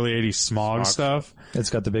 70s, early 80s smog stuff. It's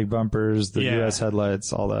got the big bumpers, the Yeah. US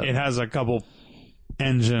headlights, all that. It has a couple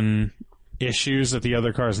engine issues that the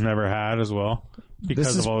other cars never had as well because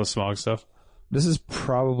is- of all the smog stuff. This is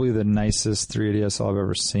probably the nicest 380 SL I've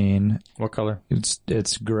ever seen. What color?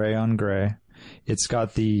 It's gray on gray. It's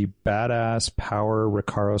got the badass power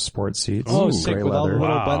Recaro sport seats. Oh, Gray sick with all the leather.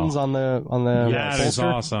 little Wow. buttons on the That is bolster.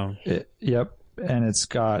 awesome. Yep. And it's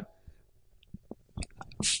got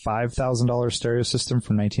 $5,000 stereo system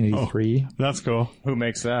from 1983. That's cool. Who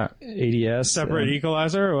makes that? ADS. Separate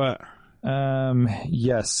equalizer or what?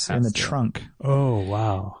 Yes, in the trunk. Oh,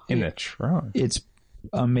 wow. In the trunk. It's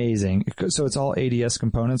amazing. So it's all ADS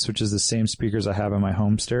components, which is the same speakers I have in my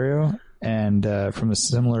home stereo, and from a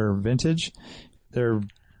similar vintage.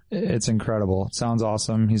 It's incredible. It sounds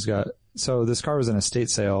awesome. So this car was in a estate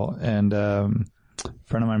sale, and a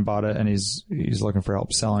friend of mine bought it, and he's looking for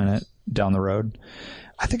help selling it down the road.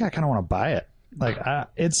 I think I kind of want to buy it. Like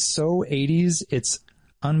it's so 80s. It's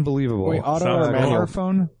unbelievable. Wait, auto Sounds or cool. manual?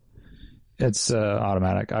 Phone. It's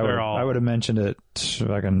automatic. I would have mentioned it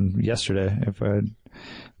yesterday if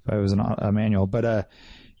I was a manual, but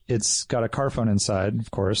it's got a car phone inside,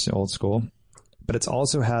 of course, old school. But it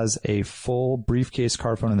also has a full briefcase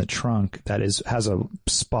car phone in the trunk that has a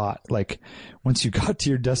spot. Like once you got to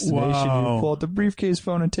your destination, Wow. you pull out the briefcase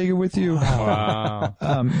phone and take it with you. Wow.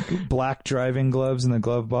 Black driving gloves in the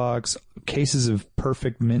glove box, cases of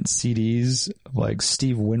perfect mint CDs like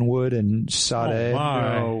Steve Winwood and Sade. Oh,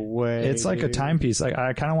 my. No way. It's like a timepiece. Like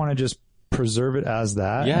I kind of want to just preserve it as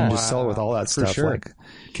that Yeah. and just sell it with all that For stuff. sure. Like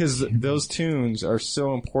Because those tunes are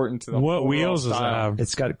so important to the What overall wheels does it style. have?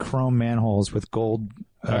 it's got chrome manholes with gold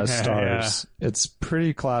Okay, stars. It's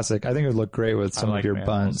pretty classic. I think it would look great with some like of your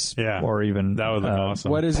manholes. bunts. Yeah. Or even That would look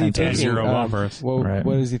awesome. What is he Pentax. thinking? Zero bumpers. Right.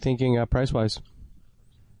 What is he thinking price wise?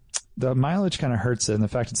 The mileage kind of hurts it, and the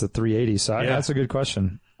fact it's a 380. So Yeah. that's a good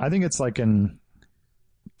question. I think it's like in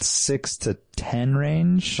 6 to 10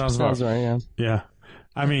 range. Sounds about Sounds right. Yeah. Yeah.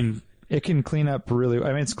 I mean, It can clean up really.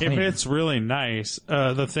 I mean, it's clean. if it's really nice,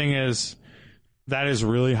 the thing is, that is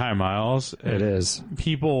really high miles. It is.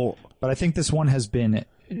 People, But I think this one has been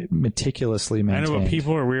meticulously I maintained. know, but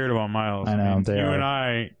people are weird about miles. I know, mean, they you are. and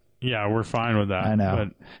I, yeah, we're fine with that. I know.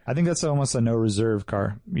 But, I think that's almost a no reserve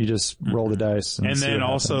car. You just roll the dice. And, and see then what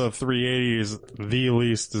also, happens. the 380 is the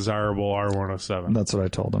least desirable R107. That's what I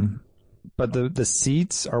told him. But the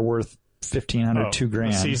seats are worth $1,500,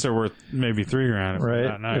 $2,000. The seats are worth maybe $3,000. If they're right?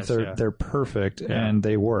 that nice, if they're yeah. they're perfect and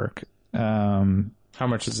they work. How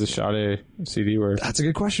much is the Sade CD worth? That's a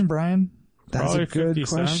good question, Brian. That's Probably a good 50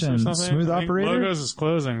 cents or question. something. Smooth I think operator. Logos is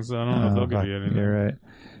closing, so I don't know if they'll give fuck, you anything. You're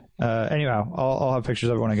right. Anyhow, I'll have pictures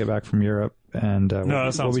of it when I get back from Europe, and that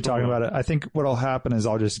we'll sounds be talking cool. about it. I think what'll happen is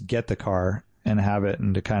I'll just get the car and have it,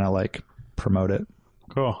 and to kind of like promote it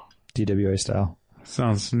Cool. DWA style.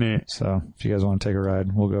 Sounds neat. So if you guys want to take a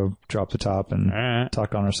ride, we'll go drop the top and All right.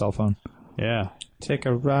 talk on our cell phone. Yeah. Take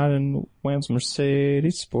a ride in Wham's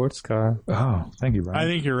Mercedes sports car. Oh, thank you, Brian. I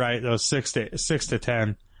think you're right, though. 6 to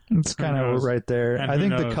 10. it's kind of knows? right there. And I who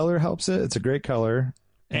think the knows? color helps it. It's a great color.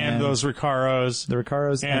 And those Recaros. the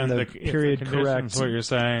Recaros and the if period the conditions, correct what you're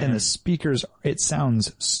saying. and the speakers, it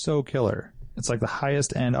sounds so killer. It's like the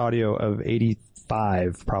highest end audio of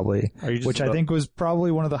 85 probably, Are you just which I about- think was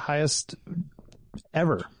probably one of the highest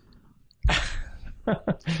ever.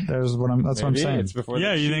 That's what I'm saying. It's before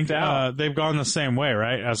yeah, they you cheaped think out. they've gone the same way,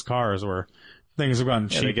 right? As cars where things have gotten Yeah,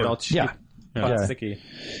 cheaper. they get all cheap. Yeah. Plasticky.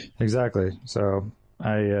 Exactly. So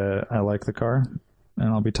I like the car and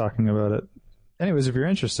I'll be talking about it. Anyways, if you're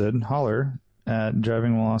interested, holler at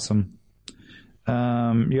Driving While Awesome.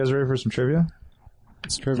 You guys ready for some trivia?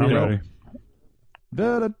 It's trivia. I'm ready.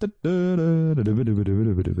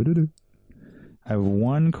 I have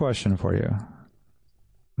one question for you.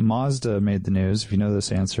 Mazda made the news. If you know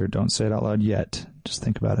this answer, don't say it out loud yet. Just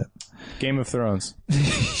think about it. Game of Thrones.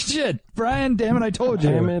 Shit, Brian, damn it, I told you.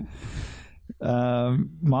 Damn it.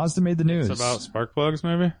 Mazda made the news. It's about spark plugs,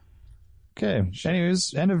 maybe? Okay.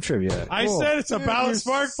 Anyways, end of trivia. I said it's about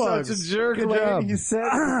spark plugs. Such a jerk. Good Like, job. He said,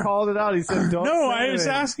 he called it out. He said, don't No, say I was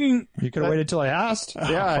anything. asking. You could have waited till I asked.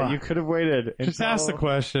 Yeah, you could have waited. Just ask the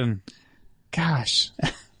question. Gosh.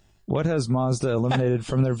 What has Mazda eliminated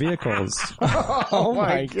from their vehicles Oh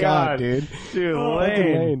my god, dude. Dude,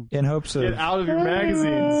 Lane. in hopes of... get out of your magazines.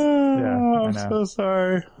 Yeah, I I'm know. so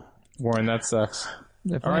sorry. Warren, that sucks.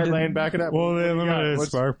 If All I right, didn't- Lane, back it up. Well, they What do you got? eliminated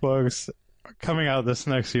What's- spark plugs coming out this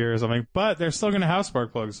next year or something, but they're still going to have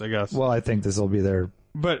spark plugs, I guess. Well, I think this will be their...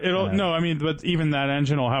 But it'll no, I mean, but even that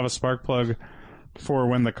engine will have a spark plug for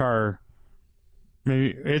when the car,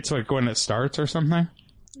 maybe it's like when it starts or something,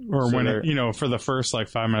 or So when they're- it, you know, for the first like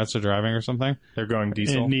 5 minutes of driving or something. They're going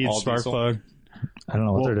diesel. It needs all spark diesel. plug. I don't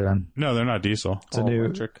know what they're doing. No, they're not diesel. It's a All new...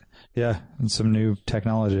 electric. Yeah, and some new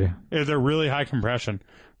technology. They're really high compression.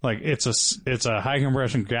 Like it's a high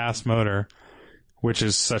compression gas motor, which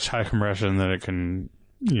is such high compression that it can,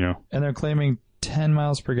 you know, And they're claiming 10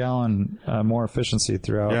 miles per gallon more efficiency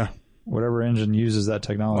throughout yeah. whatever engine uses that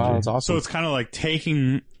technology. Wow, that's So awesome. it's kind of like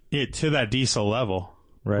taking it to that diesel level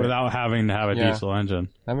Right. without having to have a Yeah. diesel engine.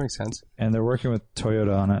 That makes sense. And they're working with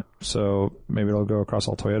Toyota on it, so maybe it'll go across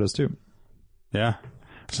all Toyotas too. Yeah.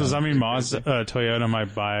 So does that mean Toyota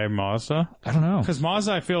might buy Mazda? I don't know. Because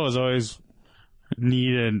Mazda, I feel, has always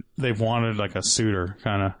they've wanted like a suitor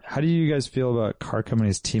kind of. How do you guys feel about car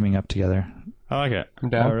companies teaming up together? I like it. I'm Oh,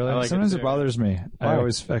 down. really? I like it Sometimes it, too. bothers me. Why?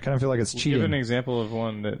 I kind of feel like it's cheating. Give an example of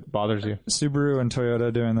one that bothers you. Subaru and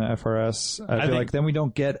Toyota doing the FRS. I feel think- like then we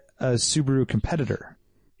don't get a Subaru competitor.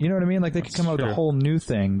 You know what I mean? Like they could come out with a true. whole new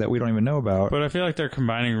thing that we don't even know about. But I feel like they're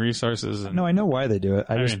combining resources. And, No, I know why they do it.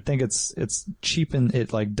 I just mean- think it's cheap and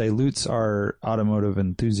it like dilutes our automotive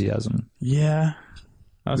enthusiasm. yeah,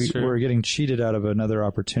 that's true. We're getting cheated out of another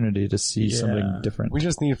opportunity to see something different. We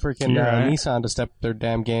just need freaking You're right. Nissan to step up their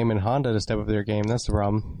damn game and Honda to step up their game. That's the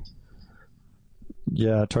problem.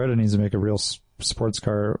 Yeah, Toyota needs to make a real sports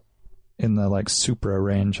car in the like Supra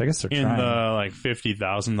range. I guess they're In trying. the like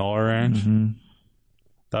 $50,000 range. Mhm.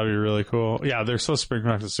 That'd be really cool. Yeah, they're supposed to bring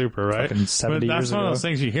back the Super, right? Fucking 70 but that's years one of ago. those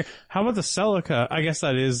things you hear. How about the Celica? I guess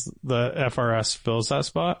that is the FRS fills that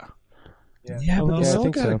spot. Yeah, but Yeah, I they still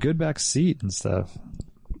think got so. a good back seat and stuff.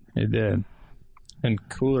 It did. And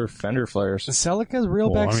cooler fender flares. The Celica's real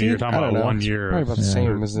Well, I mean, backseat? you're talking I don't about know. 1 It's year, Probably about the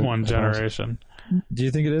same as the one generation. Do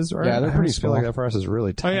you think it is? Or Yeah, they're I pretty just feel like small. FRS is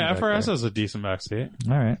really Oh tiny. yeah, back FRS there. has a decent backseat.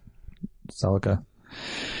 All right. Celica.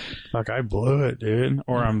 Fuck, I blew it, dude.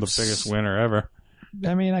 Or I'm the biggest winner ever.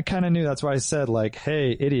 I mean, I kind of knew. That's why I said, like,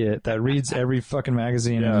 hey, idiot, that reads every fucking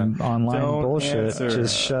magazine and online Don't bullshit. answer.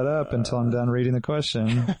 Just shut up until I'm done reading the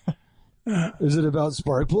question. Is it about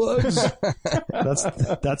spark plugs? that's what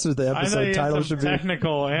the I thought episode you title had should some be.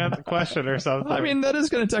 technical question or something. I mean, that is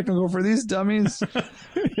kind of technical for these dummies.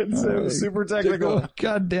 It's super technical.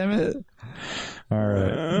 God damn it. All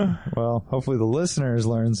right. Well, hopefully the listeners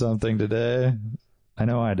learned something today. I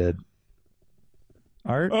know I did.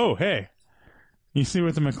 Art? Oh, hey. You see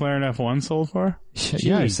what the McLaren F1 sold for?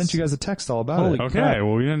 Yeah, I Jeez. sent you guys a text all about Holy it. Okay, crap.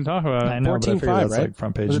 well, we didn't talk about I it. know, but I figured 14.5, that's right? like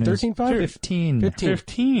front page Was it news. 13.5? 15.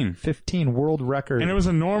 15. 15 world record. And it was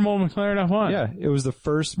a normal McLaren F1. Yeah, it was the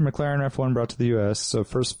first McLaren F1 brought to the U.S., so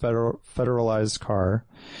first federalized car.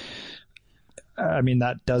 I mean,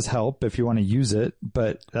 that does help if you want to use it,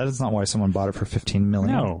 but that is not why someone bought it for $15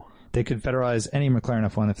 million. No. They could federalize any McLaren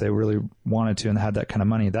F1 if they really wanted to and had that kind of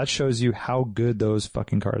money. That shows you how good those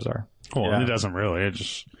fucking cars are. Well, Yeah. it doesn't really.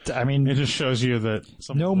 It I mean, just shows you that no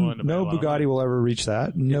someone's willing to pay a lot of Bugatti money. will ever reach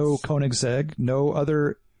that. No Koenigsegg. No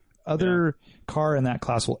other car in that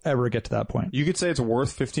class will ever get to that point. You could say it's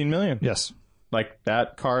worth $15 million. Yes. Like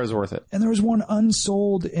that car is worth it. And there was one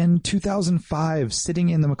unsold in 2005 sitting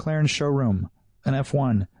in the McLaren showroom, an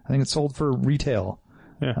F1. I think it sold for retail.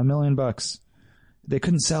 Yeah. $1 million. They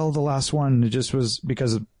couldn't sell the last one. It just was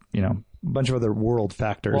because of, a bunch of other world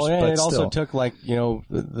factors. Well, yeah, but it also still. took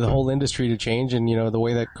the whole industry to change, and the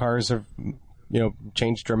way that cars have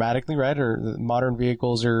changed dramatically, right? Or the modern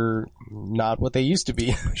vehicles are not what they used to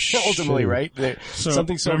be. Ultimately, right? So,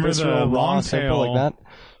 Something so remember visceral, the raw, long simple tail- like that.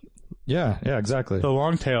 Yeah, exactly. The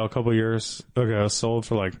long tail a couple years ago sold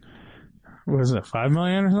for like, what was it, $5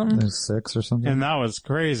 million or something? There's 6 or something. And that was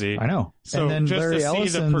crazy. I know. So and then just Larry to see the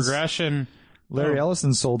Ellison's, progression. Larry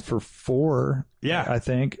Ellison sold for 4, Yeah. I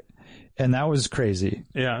think. And that was crazy.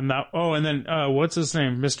 Yeah. And that, and then, what's his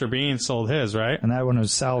name? Mr. Bean sold his, right? And that one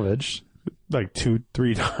was salvaged. Like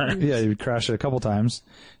 2-3 times. Yeah, he would crash it a couple times.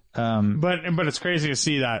 But it's crazy to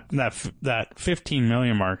see that 15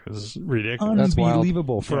 million mark is ridiculous. That's wild.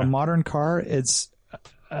 Unbelievable. For Yeah. a modern car, it's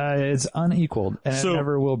unequaled, and So- it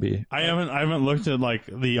never will be. I haven't looked at like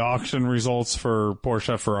the auction results for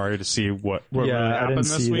Porsche Ferrari to see what really I happened didn't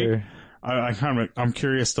this see week. either. I'm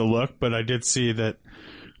curious to look, but I did see that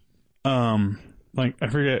like I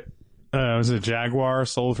forget was a Jaguar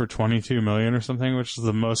sold for $22 million or something, which is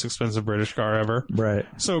the most expensive British car ever. Right.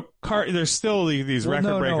 So there's still these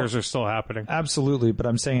record breakers are still happening. Absolutely, but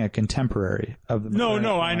I'm saying a contemporary of the.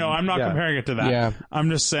 No, I know. I'm not comparing it to that. Yeah. I'm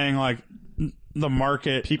just saying like the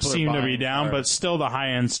market seemed to be down, but still the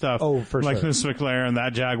high end stuff. Oh, for like sure. this McLaren,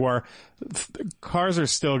 that Jaguar, cars are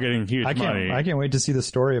still getting huge money. I can't wait to see the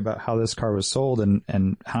story about how this car was sold and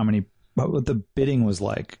what the bidding was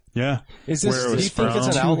like. Yeah. Is this? Do you think it's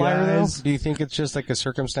an outlier though? Do you think it's just like a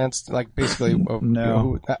circumstance, like basically?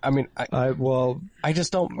 No. I mean, I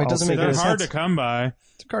just don't. It doesn't make They're any hard sense. to come by.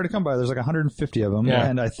 It's a car to come by. There's like 150 of them,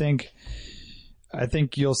 and I think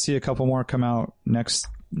you'll see a couple more come out next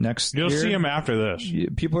You'll year. see them after this.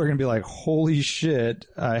 People are going to be like, "Holy shit!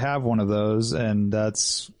 I have one of those," and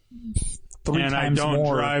that's 3 and times I don't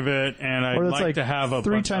more. drive it, and I'd Or it's like to have a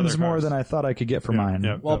 3 bunch of times other more cars. than I thought I could get for mine.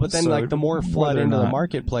 Yeah. Well, but then So like the more flood whether or into the not-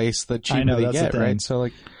 marketplace, the I cheaper know, they that's the get, thing. right? So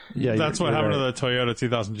like, Yeah, That's what you're happened right. to the Toyota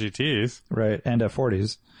 2000 GTs. Right, and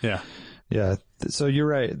F40s. Yeah. Yeah, so you're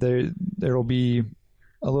right. There'll be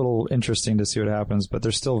a little interesting to see what happens, but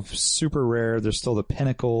they're still super rare. They're still the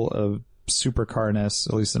pinnacle of supercarness,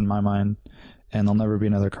 at least in my mind, and there'll never be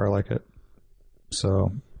another car like it.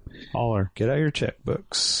 So Holler. get out your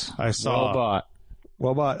checkbooks. I saw.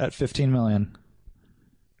 Well bought at $15 million.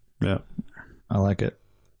 Yeah. I like it.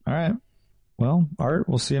 All right. Well, Art,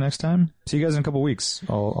 we'll see you next time. See you guys in a couple weeks.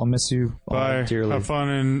 I'll miss you Bye. dearly. Have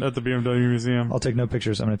fun at the BMW Museum. I'll take no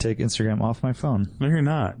pictures. I'm going to take Instagram off my phone. No, you're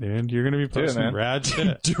not, dude. You're going to be posting man. rad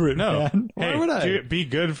shit. Do it, No. man. Hey, Why would I? be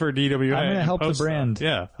good for DWA. I'm going to help the Post stuff. brand.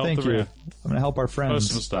 Yeah. Help Thank the you. brand. I'm going to help our Post some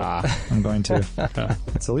friends. stuff. I'm going to.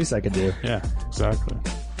 That's the least I could do. Yeah, exactly.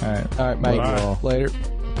 All right. all right, Mike. Bye. Later.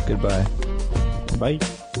 Goodbye. Bye.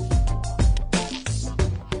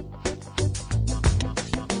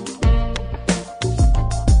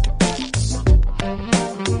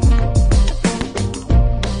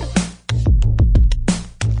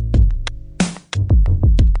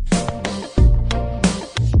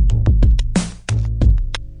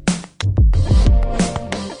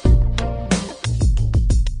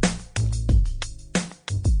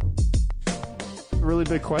 Really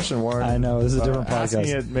big question, Warren. I know, this is a different Asking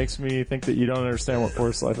podcast. it makes me think that you don't understand what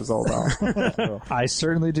Forest Life is all about. So. I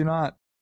certainly do not.